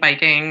running,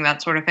 biking,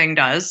 that sort of thing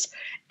does.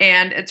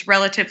 And it's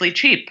relatively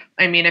cheap.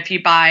 I mean, if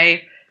you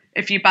buy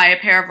a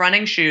pair of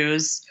running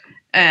shoes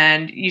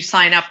and you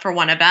sign up for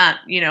one event,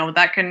 you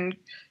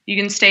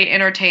can stay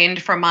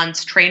entertained for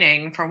months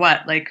training for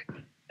what, like,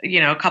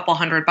 a couple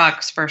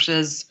 $100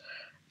 versus,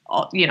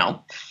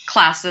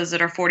 classes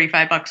that are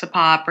 $45 a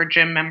pop or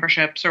gym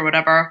memberships or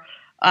whatever.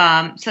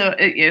 So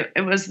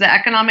it was the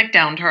economic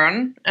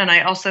downturn. And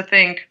I also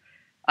think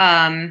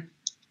the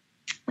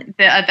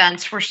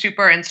events were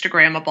super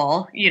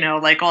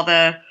Instagrammable, like all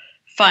the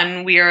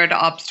fun, weird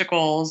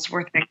obstacles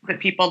were things that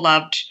people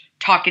loved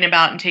talking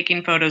about and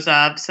taking photos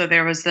of. So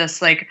there was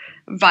this like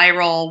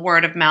viral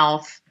word of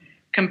mouth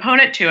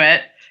component to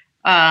it.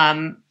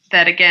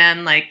 that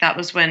again, like that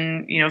was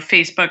when,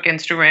 Facebook,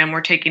 Instagram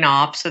were taking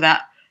off. So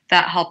that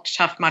helped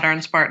Tough Mudder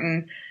and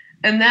Spartan.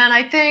 And then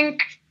I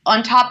think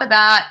on top of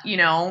that,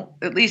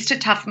 at least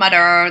at Tough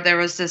Mudder, there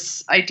was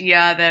this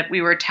idea that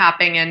we were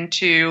tapping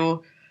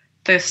into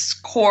this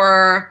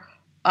core,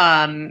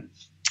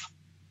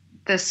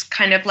 this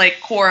kind of like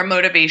core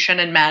motivation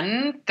in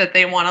men that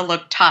they want to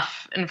look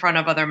tough in front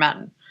of other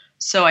men.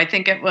 So I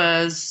think it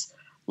was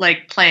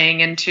like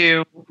playing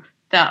into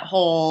that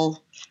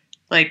whole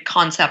like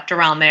concept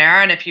around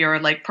there. And if you're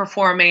like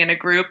performing in a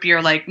group,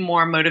 you're like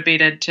more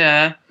motivated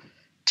to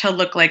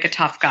look like a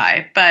tough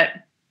guy. But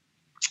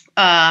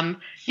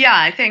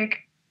I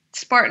think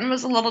Spartan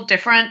was a little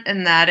different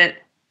in that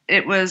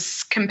it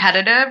was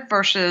competitive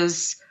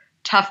versus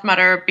Tough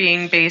Mudder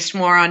being based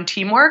more on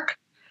teamwork.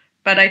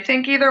 But I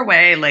think either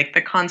way, like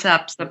the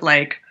concepts of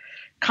like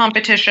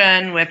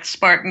competition with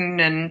Spartan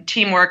and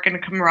teamwork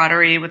and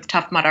camaraderie with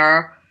Tough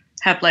Mudder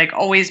have like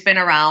always been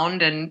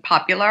around and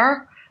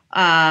popular.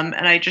 And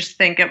I just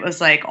think it was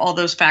like all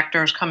those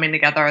factors coming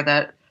together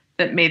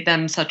that made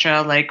them such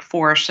a like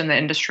force in the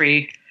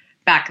industry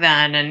back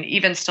then and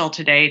even still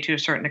today to a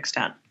certain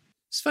extent.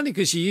 It's funny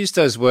because you use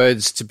those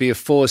words to be a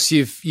force.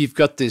 You've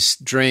got this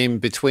dream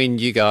between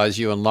you guys,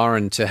 you and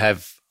Lauren, to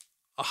have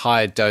a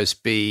Higher Dose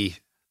be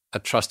a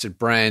trusted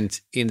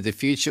brand into the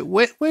future.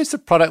 Where's the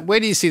product? Where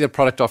do you see the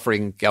product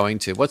offering going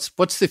to?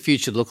 What's the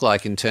future look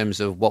like in terms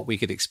of what we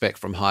could expect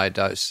from Higher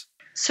Dose?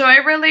 So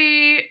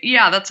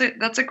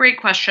that's a great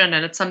question,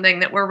 and it's something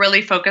that we're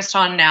really focused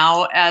on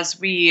now as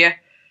we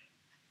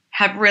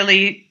have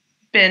really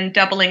been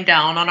doubling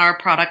down on our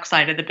product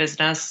side of the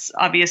business.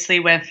 Obviously,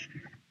 with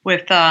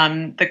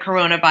the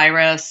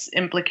coronavirus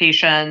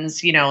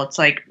implications, it's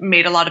like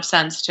made a lot of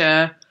sense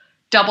to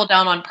double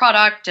down on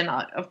product. And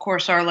of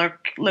course, our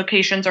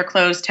locations are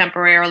closed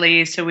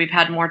temporarily, so we've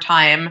had more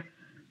time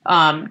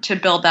to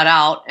build that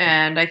out.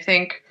 And I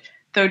think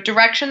the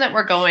direction that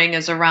we're going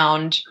is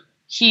around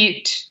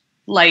heat,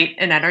 light,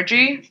 and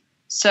energy.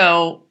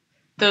 So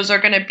those are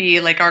going to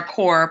be like our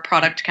core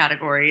product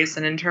categories.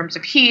 And in terms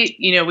of heat,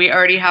 we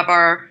already have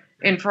our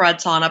infrared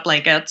sauna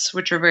blankets,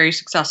 which are very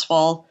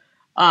successful.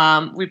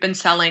 We've been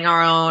selling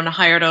our own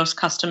Higher Dose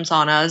custom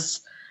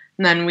saunas.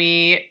 And then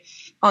we,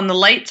 on the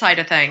light side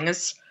of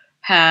things,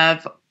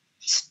 have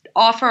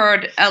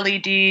offered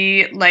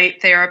LED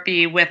light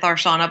therapy with our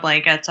sauna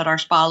blankets at our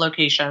spa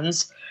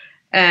locations.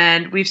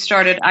 And we've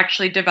started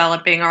actually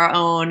developing our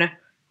own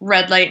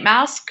red light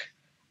mask,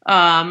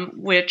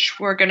 which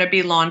we're going to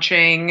be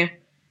launching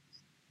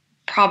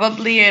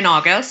probably in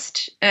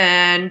August.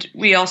 And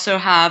we also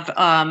have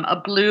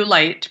a blue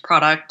light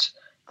product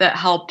that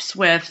helps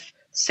with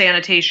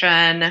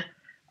sanitation,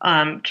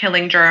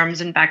 killing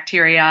germs and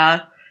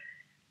bacteria,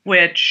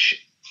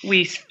 which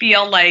we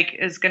feel like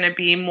is going to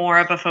be more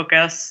of a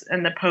focus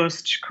in the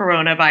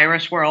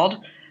post-coronavirus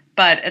world.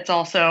 But it's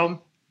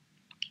also,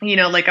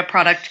 like a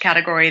product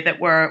category that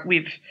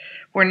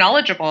we're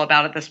knowledgeable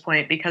about at this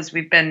point because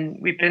we've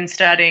been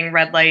studying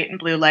red light and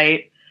blue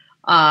light,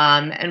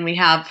 and we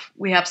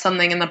have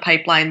something in the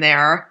pipeline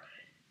there.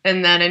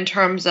 And then in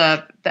terms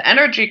of the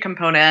energy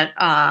component,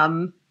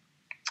 I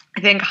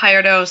think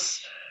Higher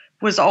Dose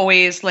was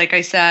always, like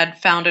I said,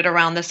 founded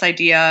around this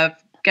idea of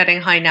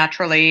getting high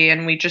naturally,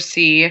 and we just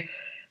see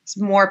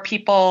more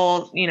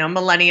people,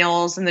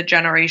 millennials and the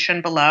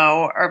generation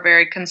below are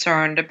very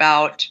concerned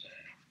about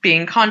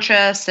being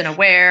conscious and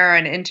aware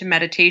and into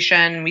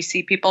meditation. We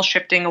see people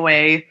shifting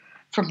away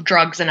from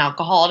drugs and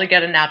alcohol to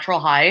get a natural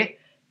high.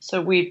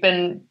 So we've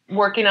been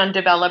working on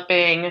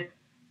developing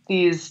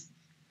these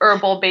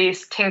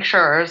herbal-based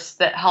tinctures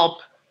that help,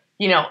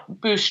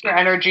 boost your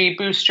energy,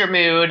 boost your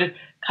mood,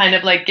 kind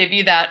of like give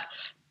you that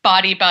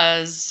body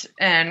buzz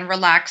and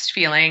relaxed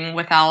feeling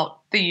without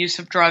the use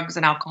of drugs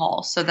and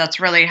alcohol. So that's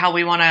really how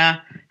we want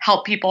to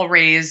help people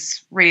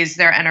raise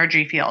their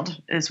energy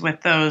field, is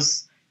with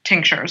those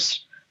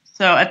tinctures.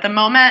 So at the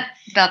moment,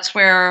 that's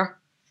where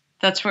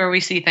we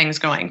see things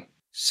going.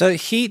 So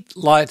heat,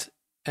 light,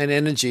 and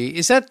energy,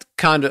 is that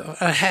kind of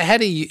how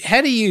do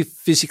you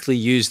physically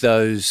use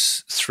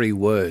those three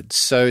words?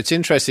 So it's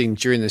interesting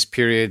during this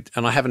period,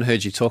 and I haven't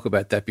heard you talk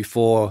about that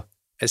before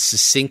as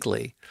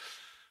succinctly.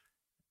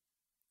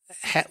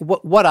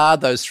 What are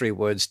those three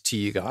words to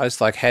you guys?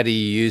 Like, how do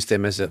you use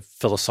them as a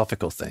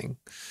philosophical thing?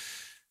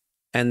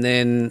 And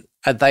then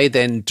are they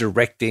then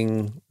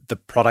directing the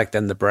product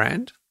and the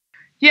brand?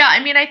 Yeah,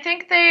 I mean, I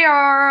think they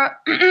are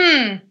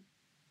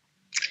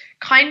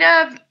kind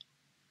of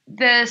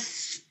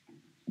this,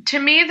 to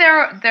me,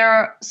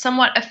 they're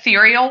somewhat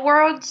ethereal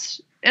words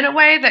in a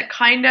way that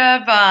kind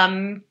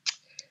of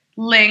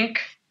link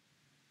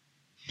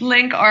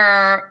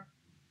our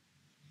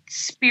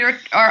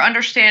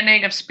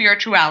understanding of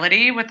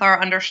spirituality with our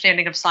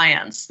understanding of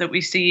science, that we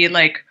see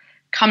like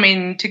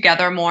coming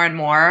together more and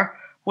more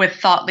with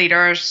thought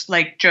leaders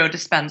like Joe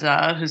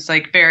Dispenza, who's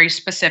like very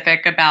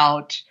specific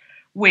about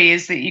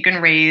ways that you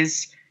can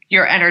raise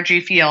your energy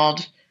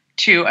field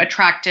to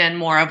attract in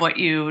more of what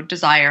you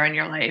desire in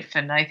your life.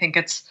 And I think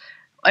it's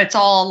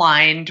all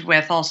aligned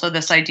with also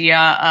this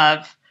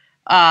idea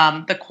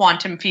the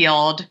quantum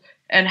field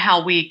and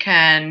how we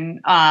can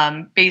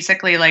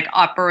basically like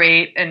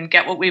operate and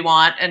get what we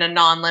want in a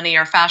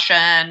nonlinear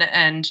fashion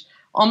and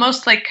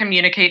almost like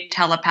communicate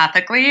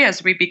telepathically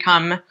as we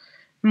become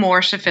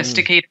more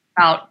sophisticated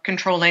about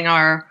controlling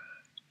our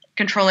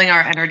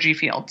energy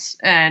fields.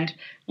 And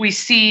we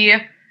see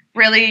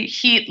really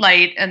heat,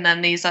 light, and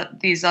then these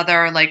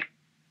other like,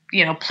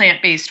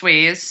 plant-based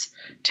ways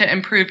to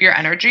improve your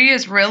energy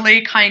is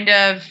really kind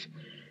of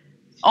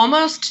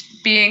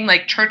almost being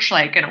like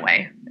church-like in a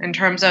way in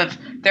terms of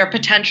their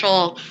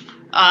potential,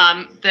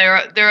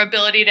 their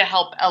ability to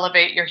help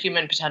elevate your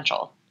human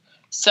potential.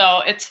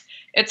 So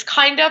it's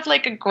kind of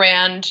like a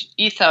grand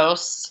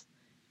ethos,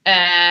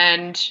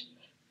 and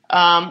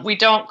we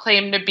don't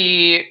claim to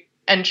be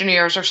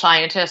engineers or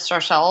scientists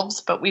ourselves,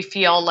 but we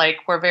feel like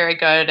we're very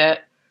good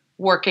at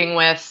working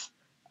with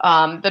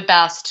the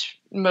best,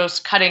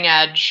 most cutting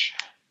edge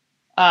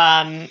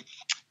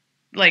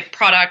like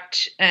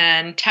product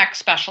and tech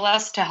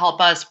specialists to help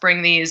us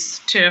bring these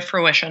to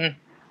fruition.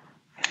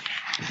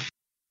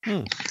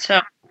 So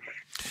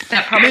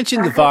that you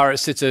mentioned the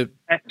virus. It's a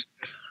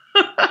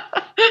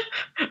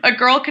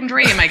girl can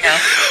dream, I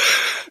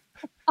guess.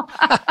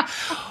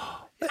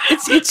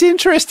 It's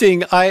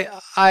interesting.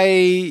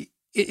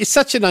 It's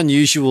such an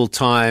unusual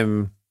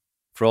time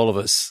for all of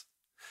us,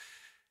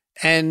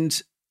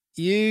 and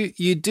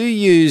you do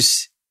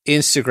use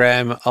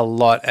Instagram a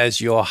lot as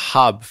your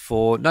hub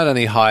for not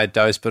only Higher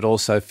Dose but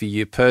also for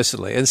you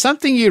personally. And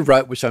something you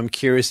wrote, which I'm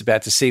curious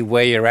about to see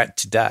where you're at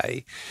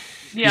today.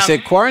 Yeah. You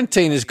said,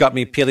 quarantine has got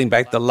me peeling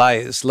back the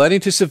layers,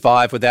 learning to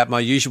survive without my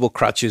usual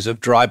crutches of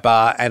dry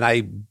bar and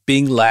a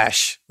Bing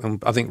lash.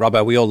 I think,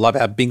 Robbo, we all love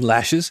our Bing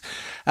lashes.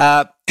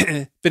 But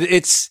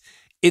it's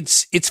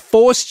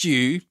forced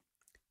you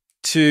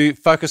to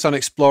focus on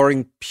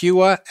exploring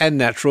pure and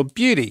natural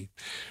beauty.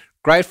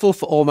 Grateful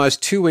for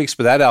almost 2 weeks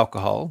without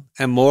alcohol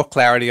and more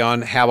clarity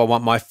on how I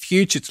want my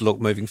future to look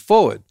moving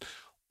forward.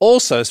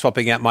 Also,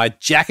 swapping out my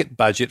jacket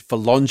budget for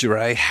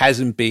lingerie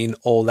hasn't been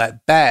all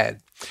that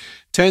bad.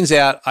 Turns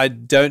out I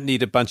don't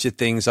need a bunch of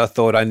things I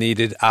thought I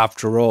needed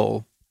after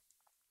all.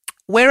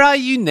 Where are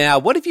you now?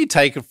 What have you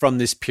taken from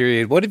this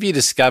period? What have you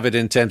discovered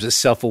in terms of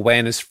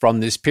self-awareness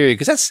from this period?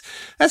 Because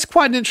that's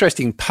quite an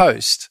interesting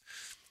post.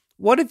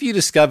 What have you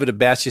discovered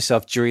about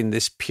yourself during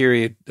this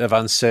period of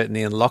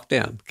uncertainty and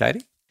lockdown,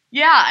 Katie?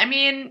 Yeah, I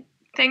mean,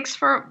 thanks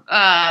for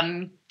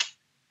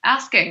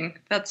asking.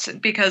 That's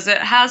because it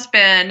has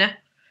been,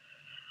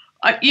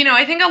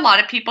 I think a lot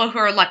of people who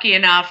are lucky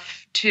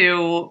enough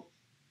to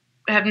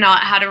have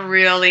not had a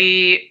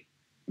really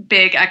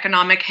big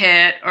economic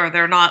hit, or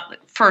they're not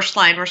first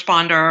line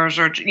responders,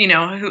 or,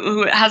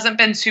 who it hasn't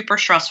been super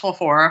stressful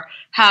for,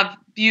 have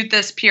viewed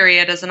this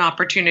period as an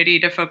opportunity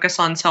to focus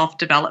on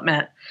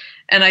self-development.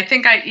 And I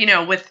think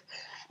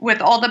with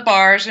all the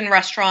bars and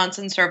restaurants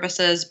and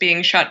services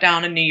being shut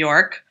down in New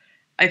York,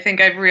 I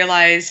think I've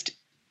realized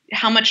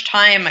how much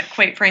time,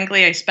 quite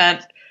frankly, I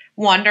spent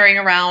wandering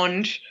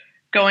around,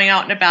 going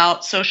out and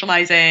about,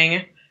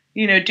 socializing,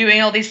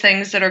 doing all these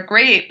things that are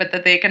great, but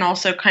that they can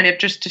also kind of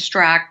just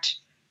distract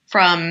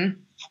from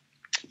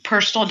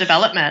personal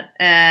development.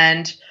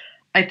 And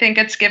I think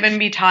it's given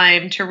me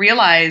time to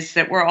realize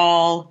that we're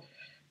all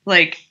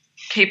like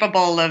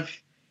capable of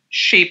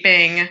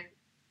shaping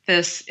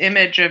this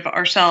image of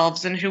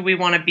ourselves and who we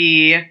want to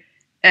be,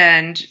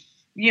 and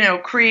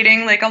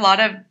creating like a lot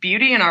of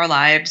beauty in our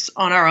lives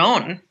on our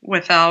own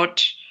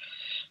without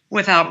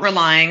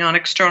relying on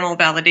external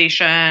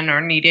validation or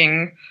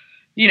needing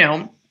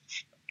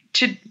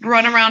to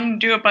run around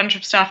and do a bunch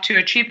of stuff to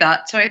achieve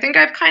that. So I think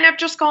I've kind of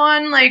just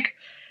gone like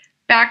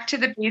back to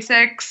the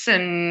basics,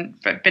 and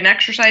been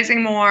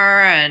exercising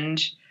more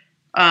and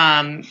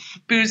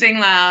boozing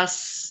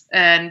less,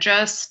 and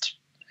just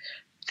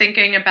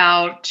thinking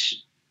about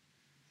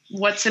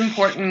what's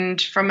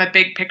important from a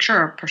big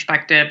picture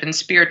perspective, and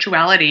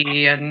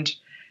spirituality, and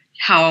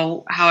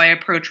how I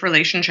approach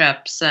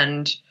relationships.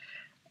 And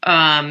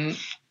I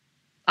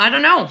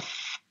don't know,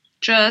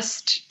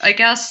 just, I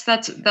guess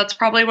that's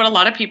probably what a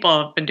lot of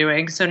people have been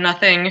doing. So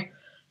nothing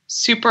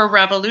super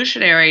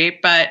revolutionary,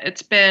 but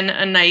it's been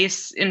a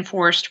nice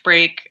enforced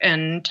break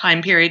and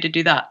time period to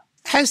do that.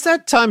 Has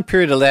that time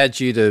period allowed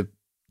you to,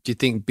 do you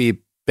think, be a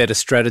better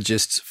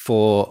strategist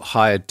for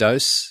Higher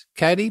Dose,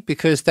 Katie?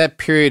 Because that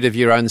period of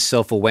your own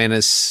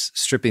self-awareness,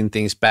 stripping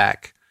things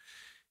back,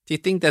 do you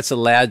think that's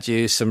allowed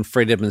you some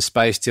freedom and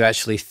space to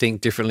actually think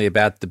differently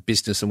about the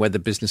business and where the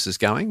business is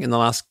going in the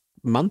last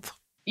month?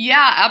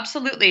 Yeah,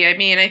 absolutely. I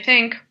mean, I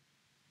think,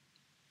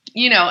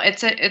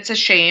 it's a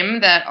shame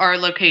that our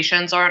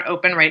locations aren't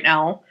open right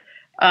now,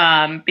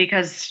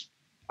 because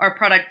our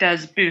product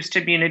does boost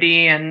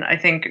immunity, and I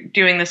think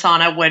doing the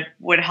sauna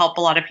would help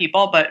a lot of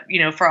people, but,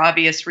 for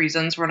obvious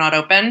reasons, we're not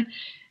open.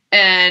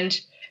 And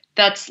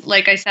that's,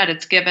 like I said,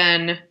 it's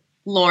given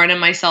Lauren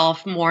and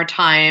myself more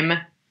time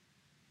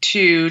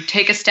to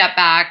take a step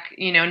back,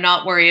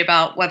 not worry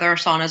about whether our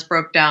saunas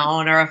broke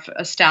down or if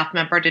a staff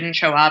member didn't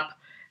show up,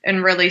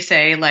 and really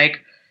say,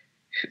 like,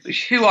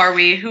 who are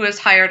we? Who is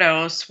higher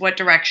dose? What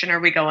direction are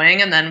we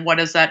going? And then what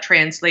does that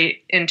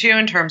translate into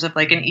in terms of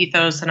like an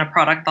ethos and a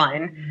product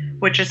line,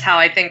 which is how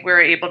I think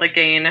we're able to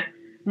gain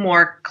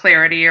more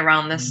clarity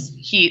around this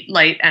heat,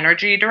 light,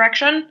 energy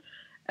direction,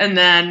 and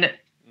then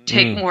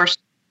take more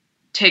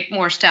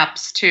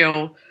steps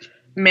to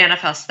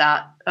manifest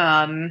that,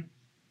 and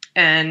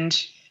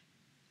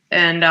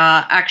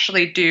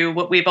actually do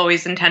what we've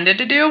always intended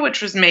to do,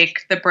 which was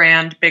make the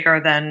brand bigger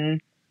than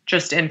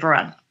just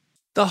infrared.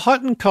 The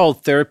hot and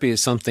cold therapy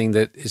is something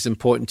that is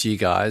important to you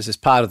guys as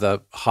part of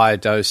the high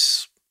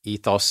dose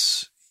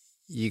ethos.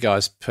 You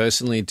guys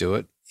personally do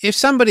it. If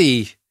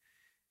somebody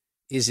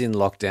is in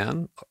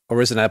lockdown or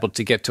isn't able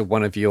to get to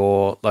one of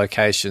your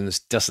locations,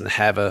 doesn't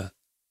have a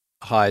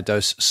high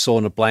dose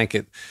sauna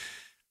blanket,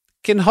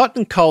 can hot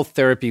and cold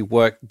therapy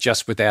work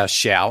just with our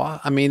shower?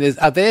 I mean,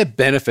 are there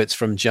benefits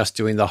from just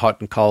doing the hot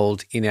and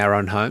cold in our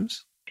own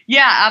homes?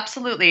 Yeah,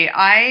 absolutely.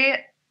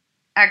 I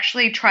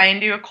actually try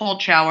and do a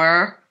cold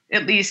shower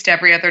at least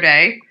every other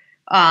day.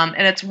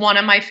 And it's one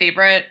of my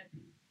favorite,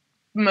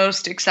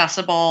 most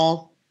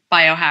accessible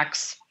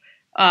biohacks.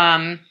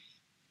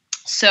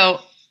 So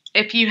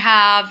if you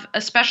have,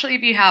 especially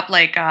if you have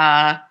like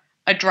a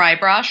dry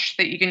brush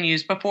that you can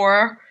use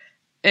before,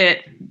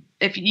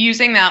 if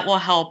using that will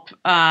help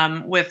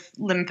with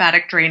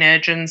lymphatic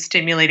drainage and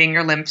stimulating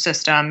your lymph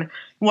system.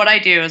 What I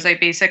do is I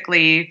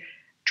basically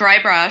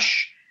dry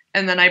brush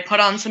and then I put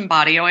on some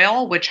body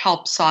oil, which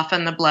helps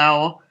soften the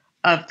blow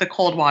of the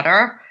cold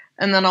water.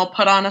 And then I'll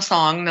put on a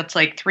song that's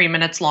like 3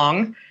 minutes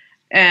long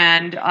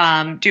and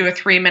do a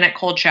 3-minute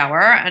cold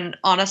shower. And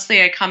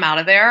honestly, I come out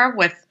of there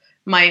with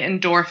my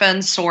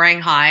endorphins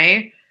soaring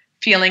high,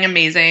 feeling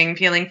amazing,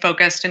 feeling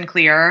focused and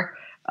clear.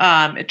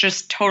 It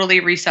just totally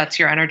resets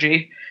your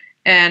energy.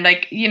 And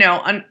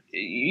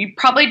you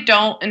probably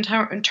don't,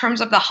 in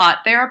terms of the hot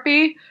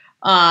therapy,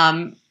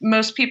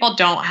 most people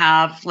don't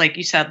have, like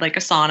you said, like a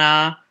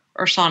sauna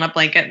or sauna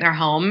blanket in their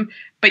home,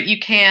 but you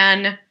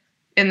can,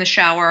 in the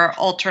shower,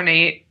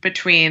 alternate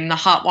between the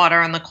hot water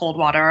and the cold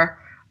water.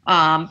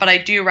 But I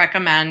do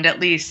recommend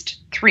at least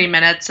 3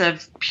 minutes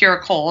of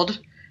pure cold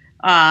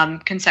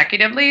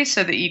consecutively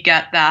so that you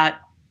get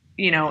that,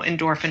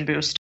 endorphin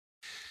boost.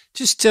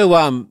 Just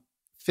to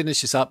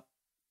finish this up,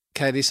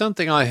 Katie,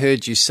 something I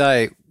heard you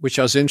say, which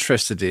I was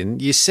interested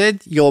in. You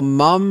said your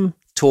mum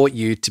taught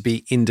you to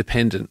be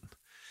independent.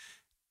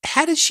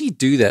 How did she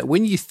do that?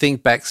 When you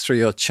think back through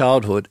your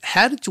childhood,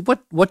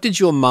 what did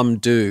your mum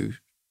do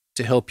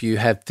to help you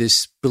have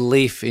this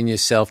belief in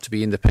yourself to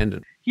be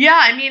independent? Yeah,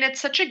 I mean,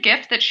 it's such a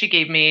gift that she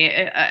gave me.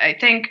 I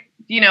think,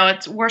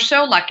 we're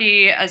so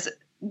lucky as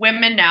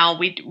women now.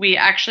 We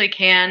actually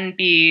can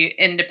be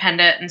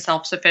independent and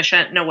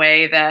self-sufficient in a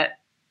way that,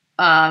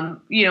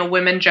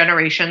 women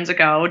generations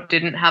ago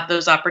didn't have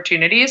those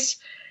opportunities.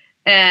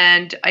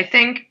 And I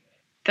think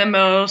the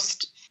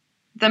most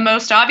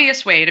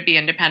obvious way to be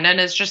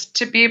independent is just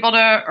to be able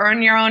to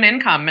earn your own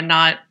income and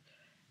not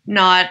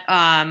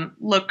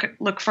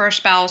look for a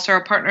spouse or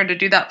a partner to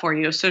do that for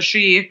you. So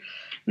she,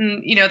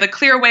 the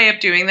clear way of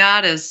doing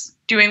that is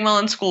doing well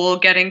in school,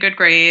 getting good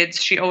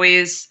grades. She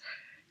always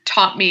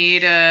taught me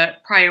to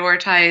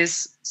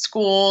prioritize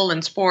school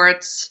and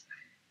sports,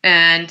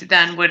 and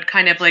then would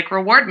kind of like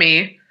reward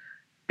me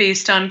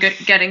based on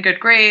getting good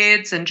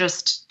grades, and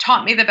just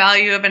taught me the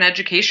value of an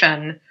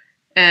education.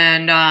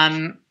 And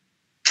I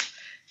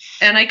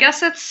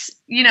guess it's,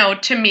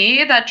 to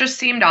me, that just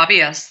seemed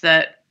obvious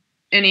that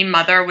any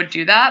mother would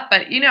do that.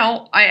 But,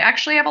 I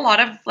actually have a lot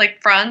of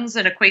like friends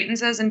and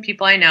acquaintances and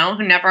people I know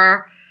who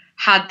never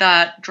had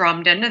that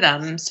drummed into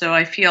them. So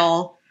I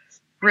feel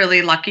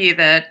really lucky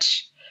that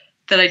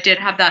I did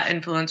have that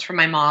influence from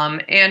my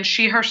mom. And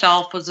she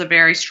herself was a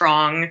very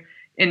strong,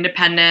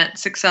 independent,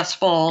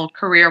 successful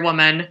career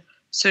woman.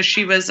 So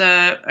she was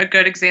a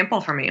good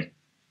example for me.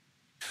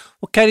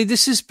 Well, Katie,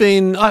 this has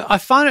been, I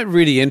find it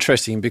really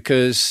interesting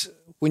because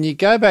when you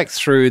go back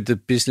through the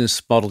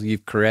business model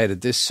you've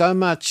created, there's so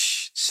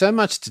much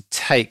to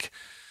take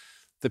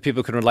that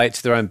people can relate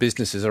to their own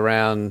businesses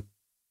around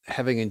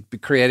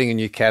creating a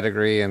new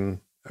category and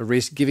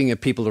giving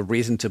people a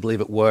reason to believe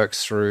it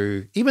works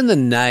through even the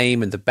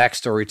name and the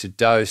backstory to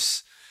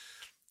Dose,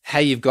 how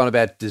you've gone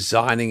about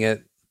designing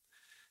it.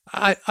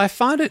 I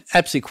find it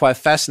absolutely quite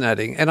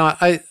fascinating. And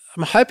I'm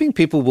hoping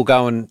people will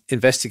go and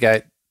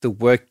investigate the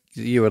work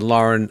you and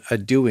Lauren are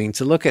doing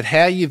to look at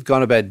how you've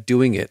gone about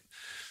doing it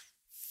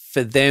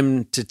for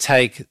them to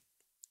take,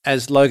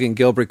 as Logan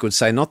Gilbrick would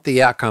say, not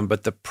the outcome,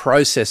 but the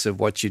process of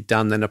what you've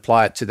done, then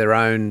apply it to their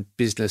own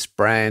business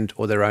brand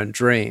or their own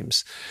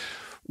dreams.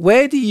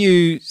 Where do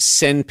you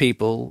send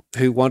people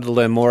who want to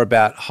learn more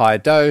about High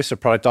Dose, the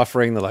product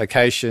offering, the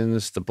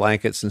locations, the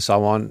blankets and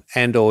so on,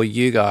 and or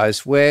you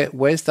guys?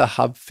 Where's the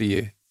hub for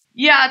you?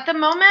 Yeah, at the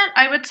moment,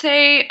 I would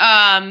say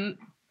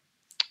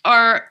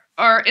our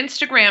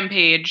Instagram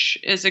page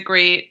is a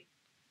great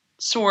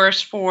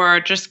source for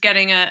just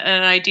getting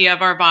an idea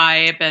of our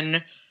vibe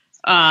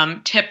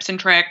and tips and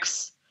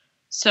tricks.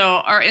 So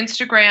our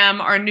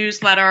Instagram, our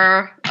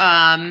newsletter,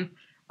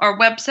 our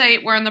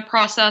website, we're in the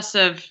process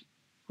of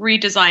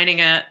redesigning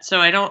it. So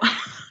I don't.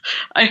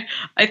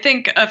 I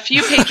think a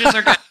few pages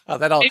are good. Oh,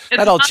 that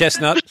old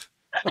chestnut.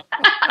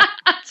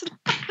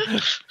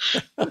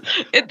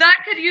 That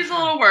could use a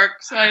little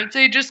work. So I'd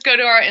say just go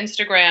to our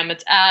Instagram.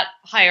 It's at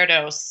Higher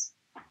Dose.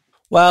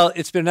 Well,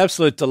 it's been an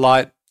absolute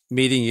delight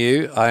meeting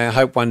you. I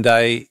hope one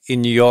day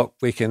in New York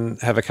we can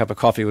have a cup of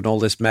coffee when all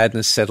this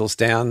madness settles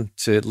down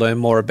to learn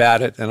more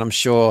about it. And I'm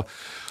sure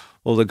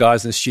all the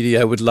guys in the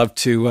studio would love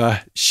to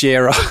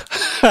share a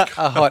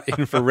hot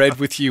infrared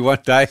with you one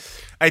day.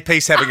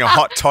 AP's having a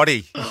hot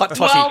toddy. Hot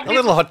totty, a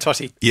little hot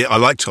totty. Yeah, I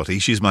like Totty.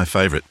 She's my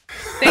favourite.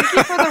 Thank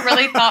you for the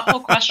really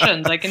thoughtful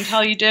questions. I can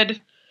tell you did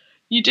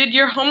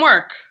your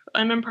homework.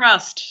 I'm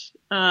impressed.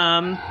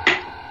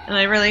 And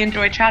I really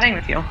enjoyed chatting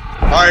with you. All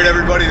right,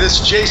 everybody,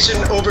 this is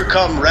Jason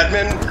Overcome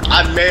Redmond.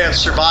 I may have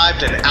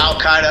survived an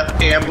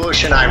Al-Qaeda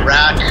ambush in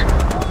Iraq,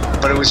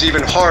 but it was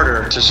even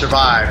harder to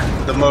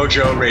survive the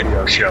Mojo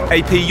radio show.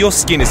 AP, your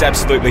skin is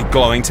absolutely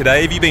glowing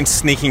today. Have you been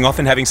sneaking off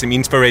and having some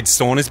infrared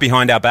saunas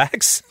behind our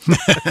backs?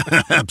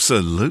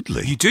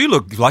 Absolutely. You do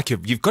look like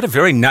you've got a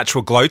very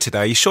natural glow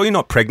today. You sure you're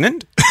not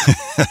pregnant?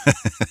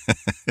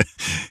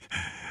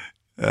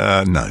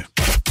 No.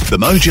 The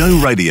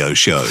Mojo Radio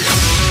Show.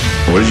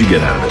 What did you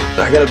get out of it?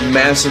 I got a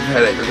massive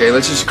headache. Okay,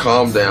 let's just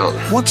calm down.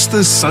 What's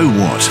the so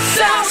what?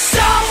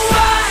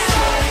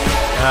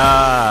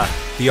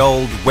 The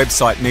old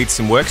website needs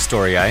some work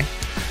story, eh?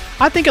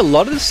 I think a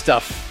lot of the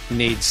stuff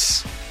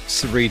needs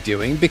some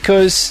redoing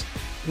because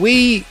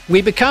we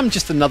become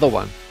just another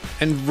one.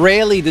 And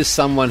rarely does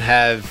someone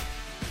have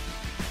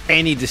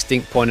any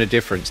distinct point of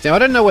difference. Now, I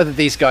don't know whether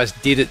these guys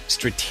did it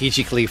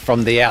strategically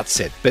from the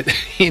outset, but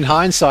in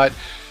hindsight,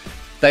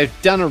 they've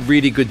done a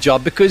really good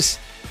job because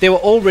there were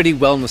already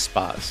wellness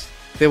spas.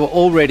 There were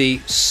already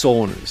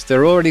saunas. There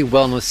were already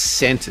wellness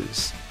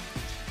centers.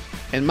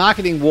 And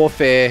marketing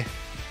warfare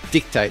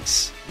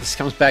dictates. This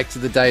comes back to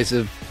the days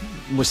of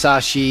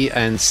Musashi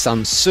and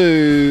Sun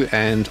Tzu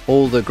and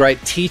all the great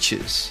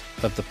teachers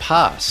of the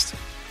past.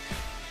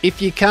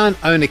 If you can't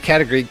own a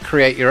category,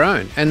 create your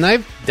own. And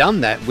they've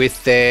done that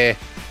with their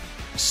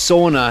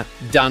sauna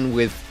done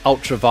with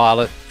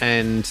ultraviolet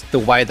and the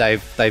way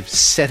they've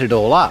set it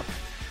all up.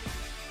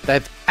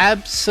 They've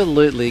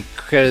absolutely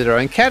created their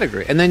own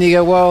category. And then you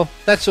go, well,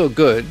 that's all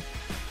good.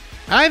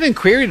 I even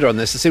queried on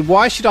this. I said,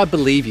 why should I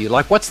believe you?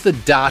 Like, what's the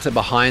data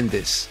behind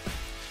this?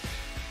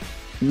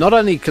 Not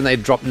only can they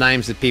drop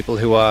names of people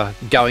who are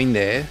going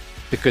there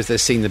because they're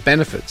seeing the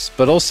benefits,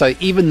 but also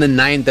even the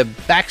name, the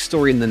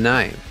backstory in the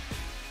name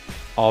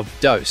of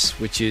dose,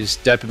 which is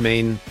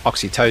dopamine,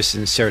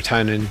 oxytocin,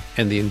 serotonin,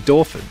 and the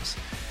endorphins.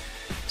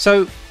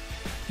 So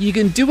you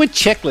can do a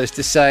checklist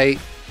to say,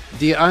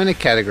 do you own a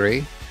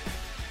category?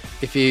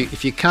 If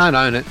you can't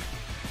own it,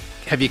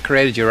 have you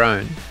created your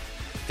own?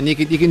 And you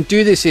can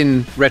do this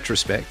in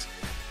retrospect.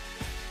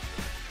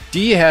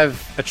 Do you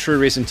have a true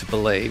reason to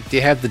believe? Do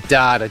you have the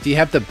data? Do you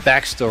have the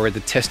backstory,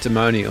 the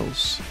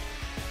testimonials?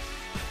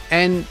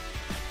 And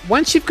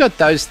once you've got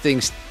those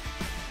things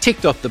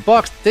ticked off the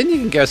box, then you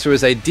can go through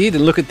as they did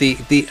and look at the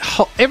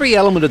whole, every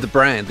element of the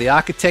brand, the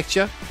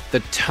architecture, the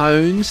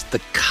tones, the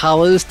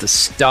colors, the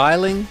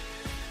styling,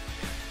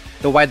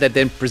 the way they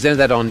then presented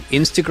that on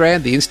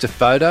Instagram, the Insta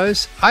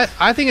photos.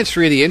 I think it's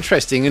really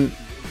interesting. And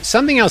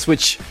something else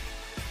which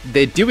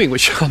they're doing,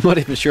 which I'm not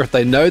even sure if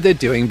they know they're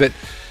doing, but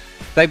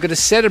they've got a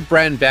set of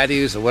brand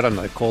values, or what I don't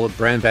know, call it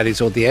brand values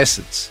or the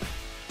essence,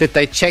 that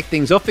they check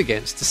things off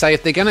against to say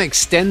if they're going to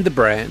extend the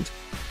brand,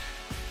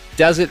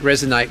 does it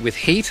resonate with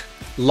heat,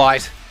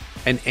 light,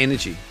 and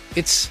energy?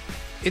 It's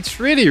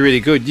really,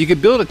 really good. You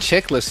could build a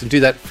checklist and do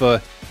that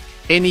for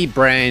any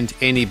brand,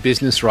 any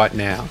business right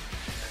now.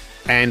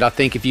 And I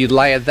think if you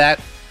layer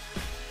that,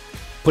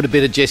 put a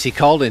bit of Jesse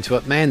Cole into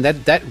it, man,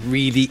 that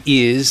really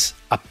is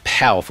a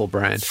powerful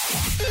brand.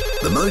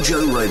 The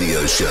Mojo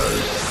Radio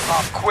Show.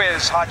 Pop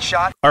quiz, hot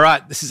shot. All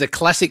right, this is a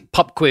classic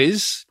pop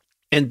quiz,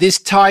 and this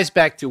ties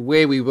back to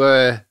where we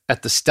were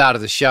at the start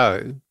of the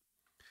show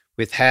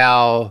with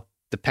how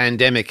the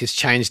pandemic has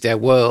changed our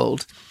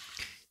world.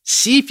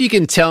 See if you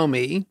can tell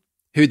me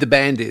who the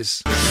band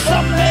is.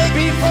 Some may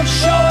be from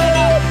showing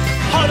up,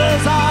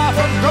 others are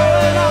from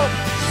growing up.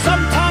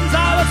 Sometimes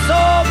I was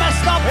so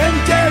messed up and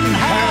didn't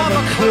have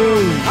a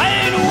clue. I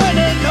ain't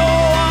winning no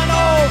one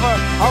over,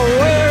 I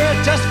wear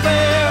it just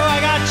fair. I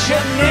got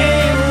your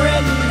name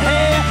written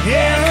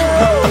here in a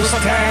rose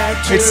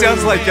tattoo. It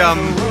sounds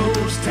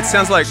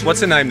like what's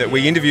the name that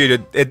we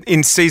interviewed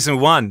in season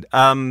 1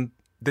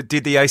 that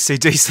did the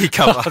AC/DC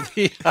cover.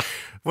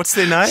 What's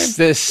their name?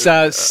 This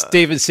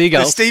Steven Seagal.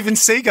 The Steven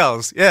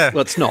Seagulls, yeah.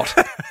 Well, it's not.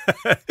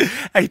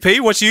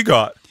 AP, what you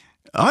got?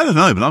 I don't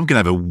know, but I'm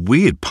going to have a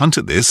weird punt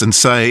at this and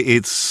say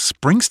it's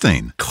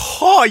Springsteen.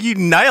 Oh, you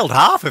nailed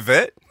half of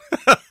it.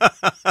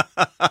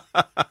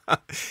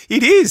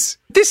 It is.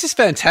 This is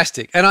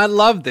fantastic, and I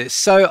love this.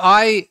 So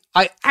I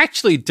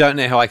actually don't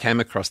know how I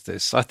came across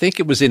this. I think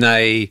it was in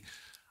a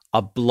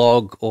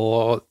blog,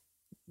 or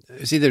it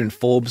was either in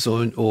Forbes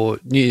or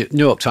New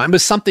York Times. It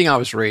was something I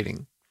was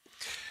reading.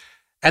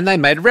 and they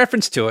made a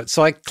reference to it.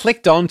 So I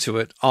clicked onto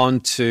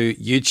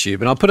YouTube,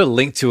 and I'll put a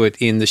link to it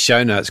in the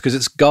show notes because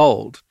it's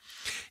gold.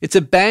 It's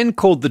a band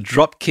called the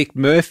Dropkick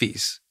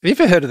Murphys. Have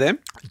you ever heard of them?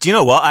 Do you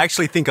know what? I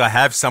actually think I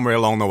have somewhere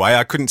along the way.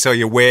 I couldn't tell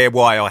you where,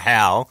 why, or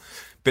how,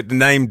 but the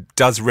name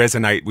does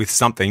resonate with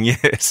something,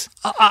 yes.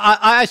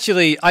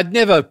 I'd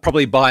never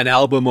probably buy an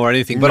album or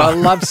anything, but I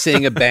love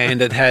seeing a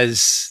band that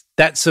has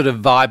that sort of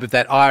vibe of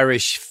that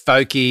Irish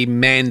folky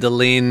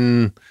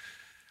mandolin.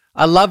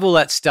 I love all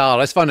that style.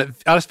 I just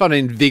find it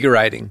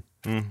invigorating.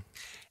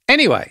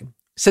 Anyway,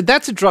 so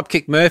that's a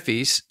Dropkick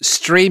Murphys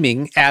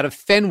streaming out of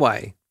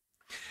Fenway.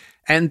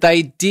 And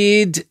they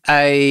did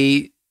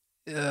a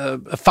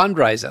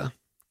fundraiser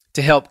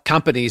to help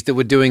companies that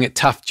were doing it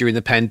tough during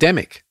the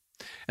pandemic.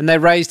 And they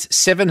raised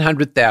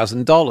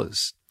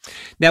 $700,000.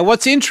 Now,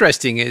 what's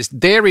interesting is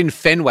they're in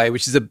Fenway,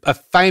 which is a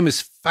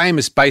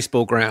famous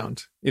baseball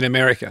ground in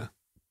America.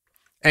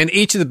 And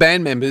each of the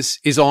band members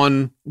is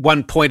on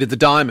one point of the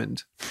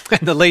diamond.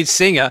 And the lead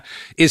singer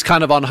is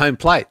kind of on home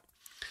plate.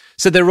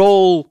 So they're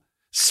all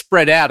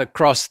spread out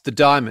across the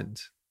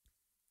diamond.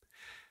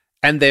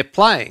 And they're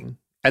playing.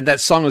 And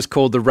that song is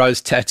called The Rose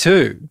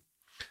Tattoo.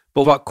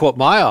 But what caught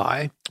my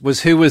eye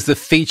was who was the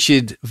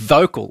featured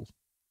vocal,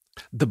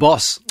 the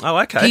boss. Oh,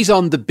 okay. He's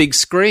on the big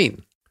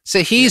screen.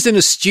 So he's in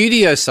a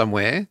studio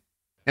somewhere,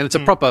 and it's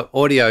a proper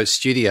audio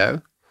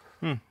studio,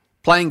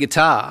 playing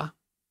guitar,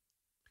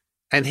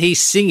 and he's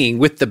singing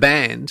with the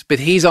band, but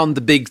he's on the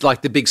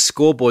big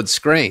scoreboard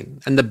screen,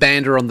 and the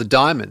band are on the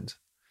diamond.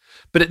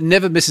 But it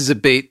never misses a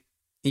beat.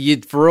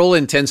 For all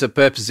intents and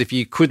purposes, if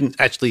you couldn't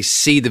actually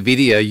see the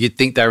video, you'd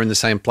think they were in the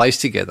same place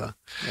together.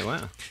 Yeah,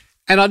 wow.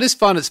 And I just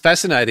find it's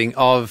fascinating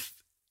of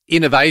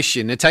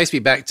innovation. It takes me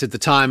back to the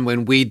time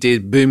when we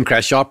did Boom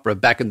Crash Opera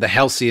back in the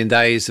halcyon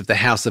days of the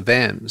House of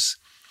M's,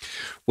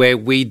 where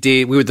we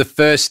were the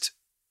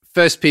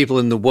first people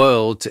in the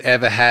world to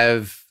ever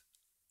have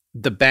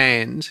the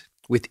band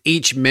with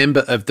each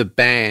member of the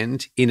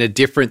band in a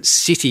different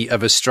city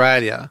of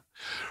Australia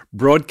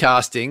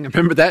broadcasting.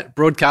 Remember that?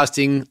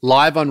 Broadcasting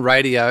live on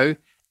radio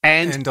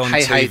and on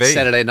Hey TV. Hey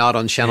Saturday Night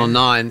on Channel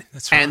 9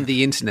 that's right. and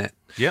the internet.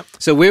 Yep.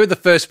 So we were the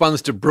first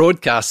ones to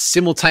broadcast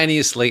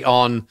simultaneously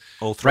on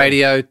All three.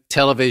 radio,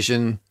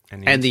 television,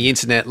 and the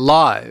internet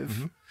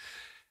live.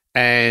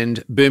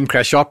 And Boom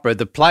Crash Opera,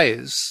 the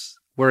players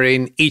were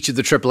in each of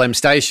the Triple M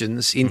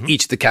stations in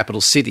each of the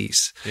capital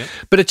cities. Yep.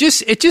 But it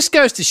just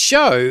goes to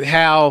show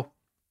how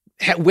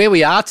where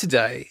we are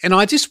today. And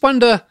I just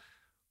wonder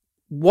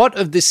what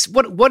has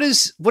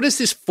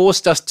this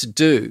forced us to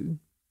do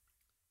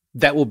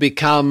that will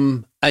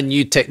become a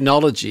new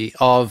technology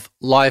of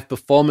live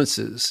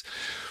performances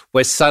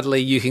where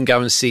suddenly you can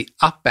go and see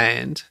a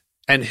band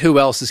and who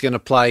else is going to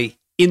play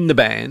in the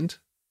band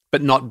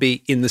but not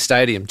be in the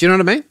stadium. Do you know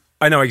what I mean?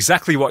 I know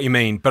exactly what you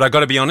mean, but I got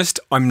to be honest,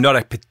 I'm not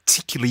a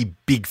particularly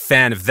big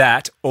fan of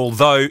that,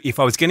 although if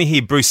I was going to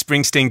hear Bruce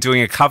Springsteen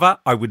doing a cover,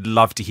 I would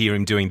love to hear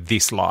him doing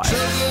this live.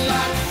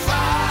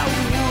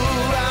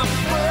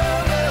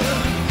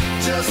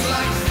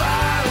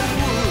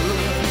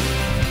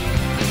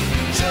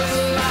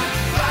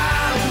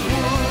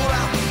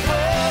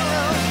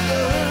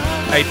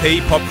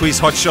 AP, Pop Quiz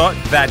Hotshot,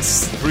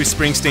 that's Bruce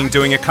Springsteen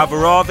doing a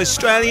cover of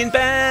Australian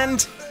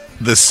band.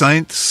 The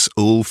Saints'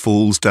 All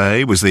Fool's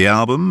Day was the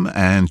album,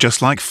 and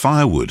Just Like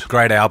Firewood.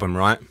 Great album,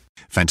 right?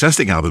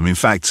 Fantastic album, in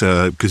fact,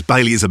 because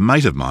Bailey is a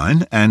mate of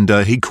mine, and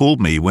he called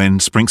me when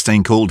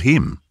Springsteen called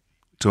him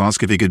to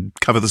ask if he could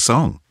cover the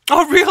song.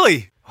 Oh,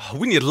 really? Oh,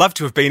 wouldn't you love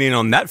to have been in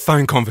on that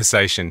phone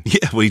conversation?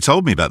 Yeah, well, he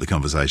told me about the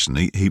conversation.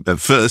 He at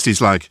first, he's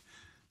like,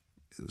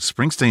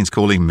 Springsteen's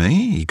calling me?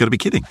 You've got to be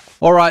kidding.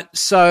 All right,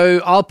 so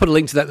I'll put a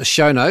link to that in the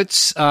show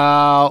notes.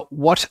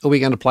 What are we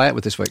going to play out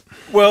with this week?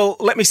 Well,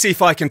 let me see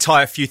if I can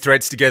tie a few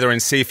threads together and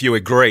see if you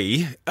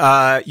agree.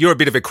 You're a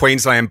bit of a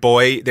Queensland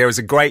boy. There was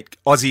a great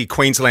Aussie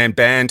Queensland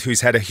band who's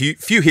had a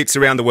few hits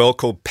around the world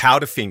called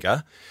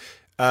Powderfinger.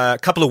 A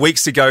couple of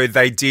weeks ago,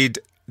 they did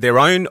their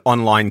own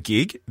online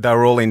gig. They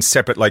were all in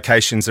separate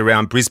locations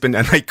around Brisbane,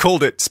 and they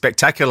called it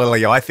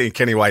spectacularly, I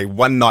think anyway,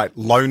 One Night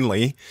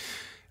Lonely.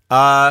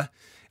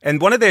 And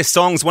one of their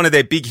songs, one of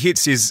their big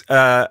hits is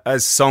a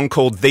song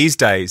called These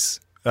Days,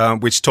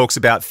 which talks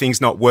about things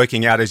not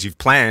working out as you've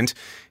planned.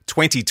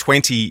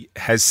 2020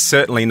 has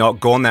certainly not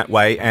gone that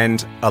way,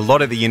 and a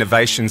lot of the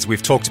innovations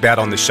we've talked about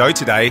on the show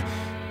today,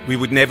 we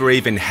would never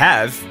even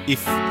have if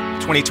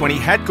 2020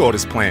 had gone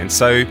as planned.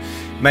 So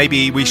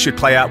maybe we should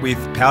play out with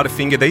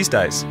Powderfinger These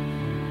Days.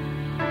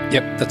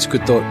 Yep, that's a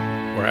good thought.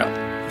 We're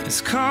out. It's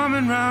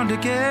coming round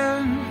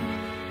again,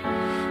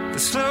 the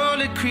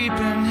slowly creeping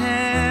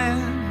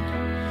hand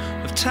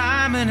of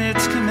time in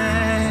its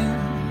command.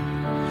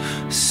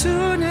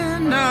 Soon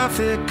enough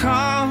it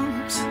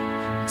comes,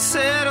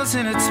 settles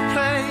in its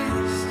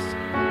place.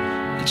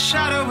 It's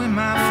shadow in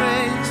my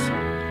face,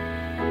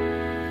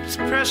 it's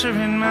pressure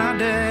in my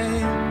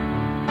day.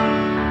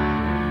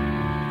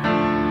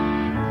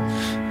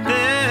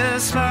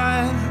 This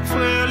life,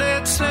 well,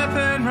 it's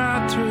slipping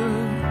right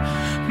through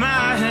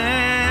my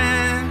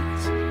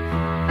hands.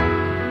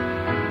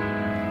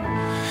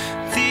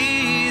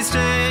 These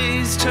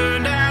days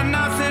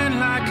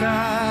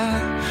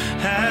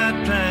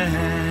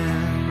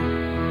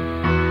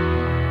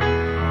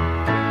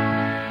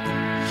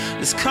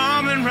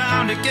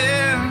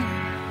again.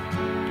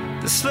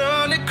 The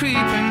slowly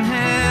creeping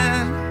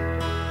hand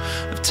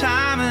of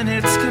time and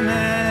its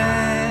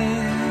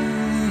command.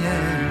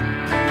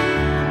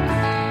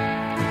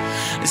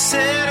 It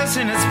settles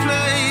in its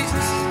place,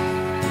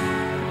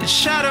 its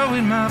shadow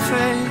in my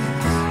face,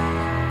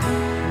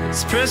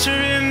 its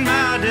pressure in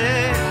my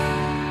day.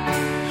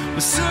 Well,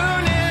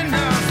 soon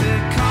enough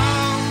it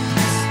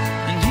comes,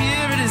 and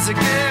here it is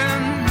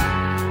again.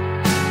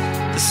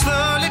 The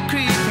slowly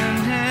creeping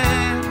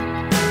hand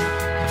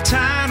of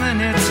time and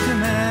its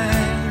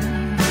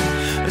command.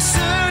 Well,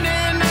 soon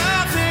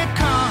enough it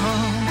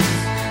comes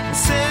and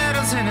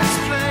settles in its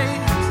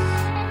place,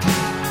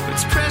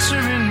 its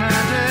pressure in my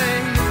day,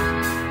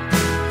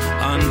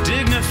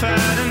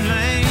 undignified and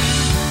lame.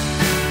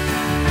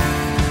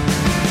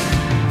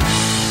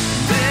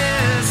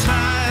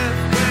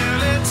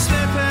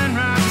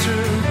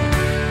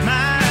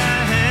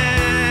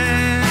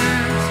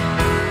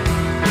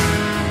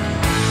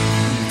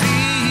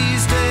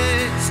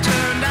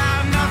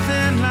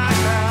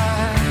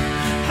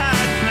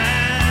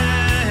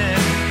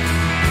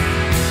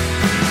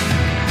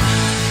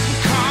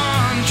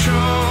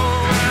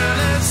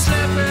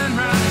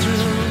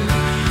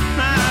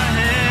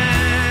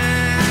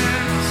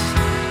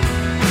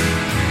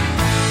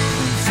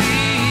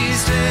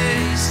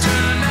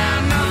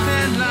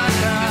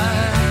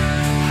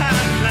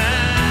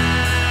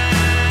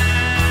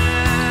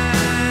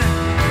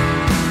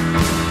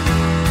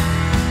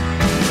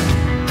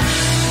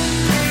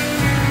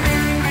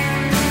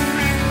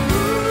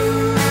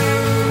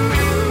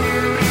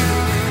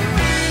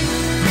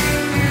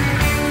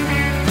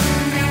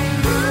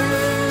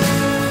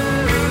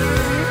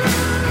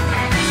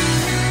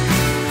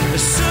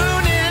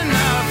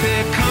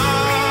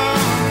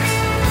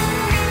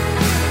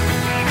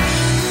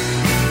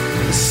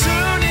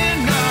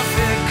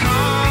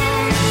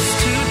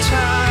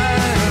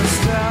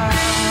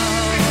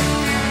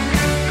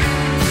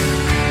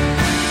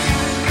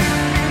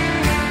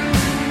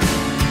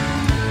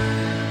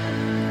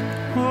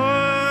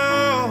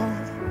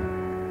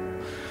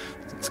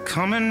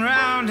 Coming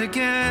round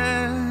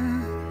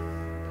again.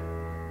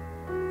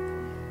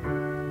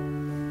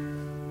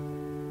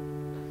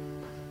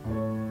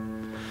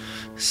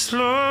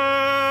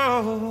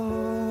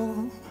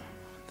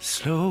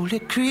 Slowly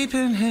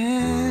creeping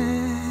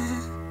in.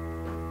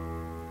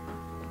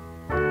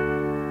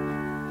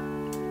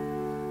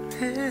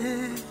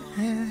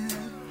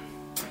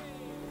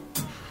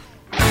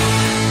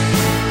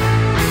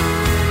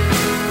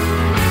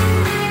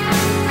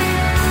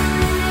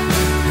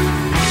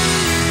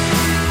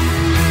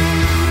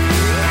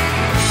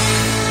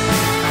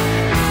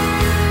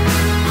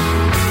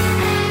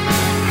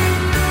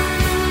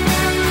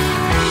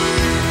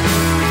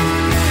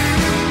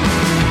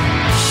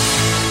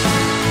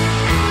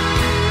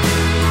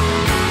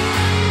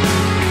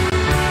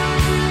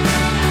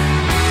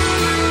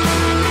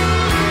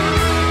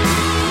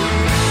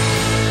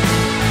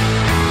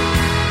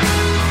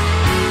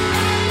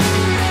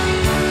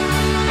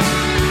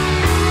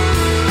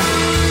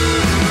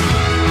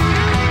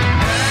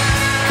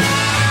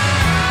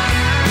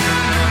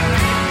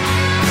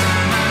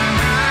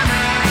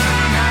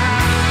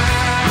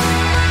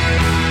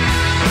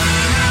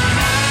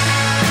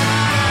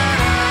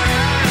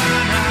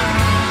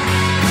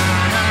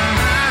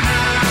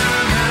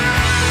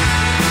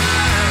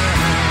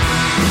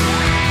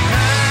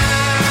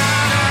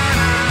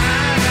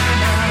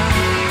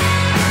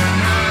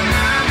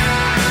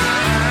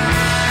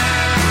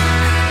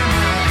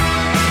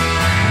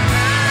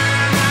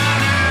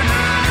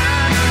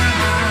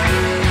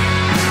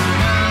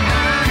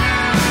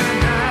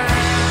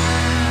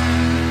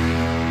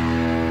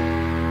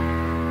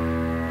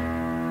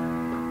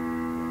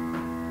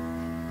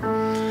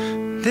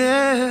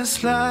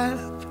 This life,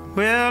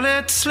 well,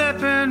 it's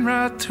slipping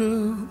right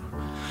through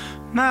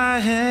my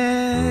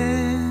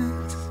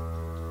hands.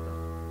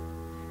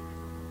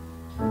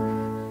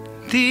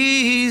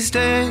 These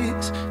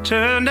days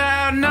turned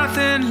out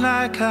nothing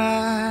like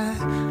I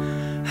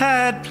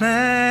had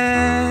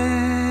planned.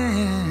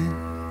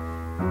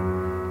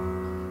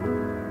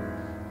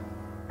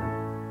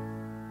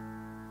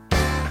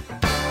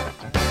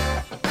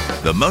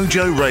 The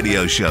Mojo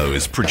Radio Show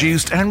is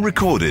produced and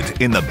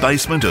recorded in the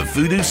basement of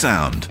Voodoo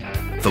Sound.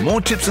 For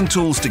more tips and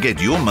tools to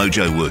get your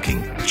mojo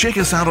working, check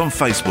us out on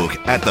Facebook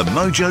at The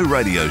Mojo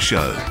Radio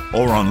Show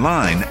or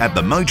online at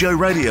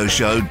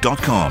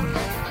themojoradioshow.com.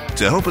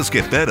 To help us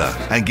get better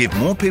and give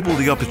more people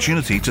the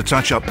opportunity to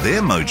touch up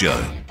their mojo,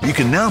 you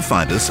can now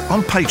find us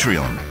on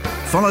Patreon.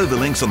 Follow the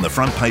links on the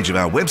front page of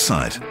our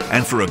website,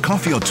 and for a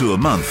coffee or two a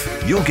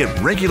month, you'll get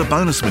regular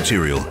bonus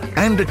material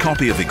and a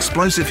copy of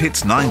Explosive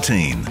Hits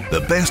 19,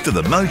 the best of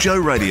the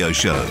Mojo Radio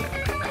Show.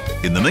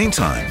 In the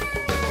meantime,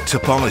 to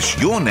polish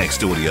your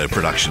next audio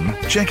production,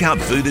 check out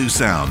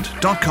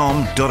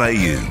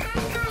voodoosound.com.au.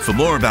 For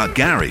more about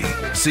Gary,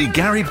 see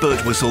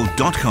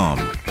GaryBurtwhistle.com.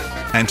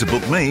 And to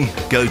book me,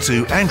 go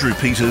to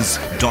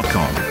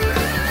andrewpeters.com.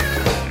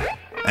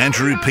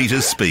 Andrew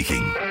Peters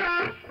speaking.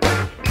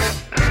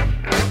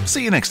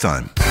 See you next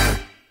time.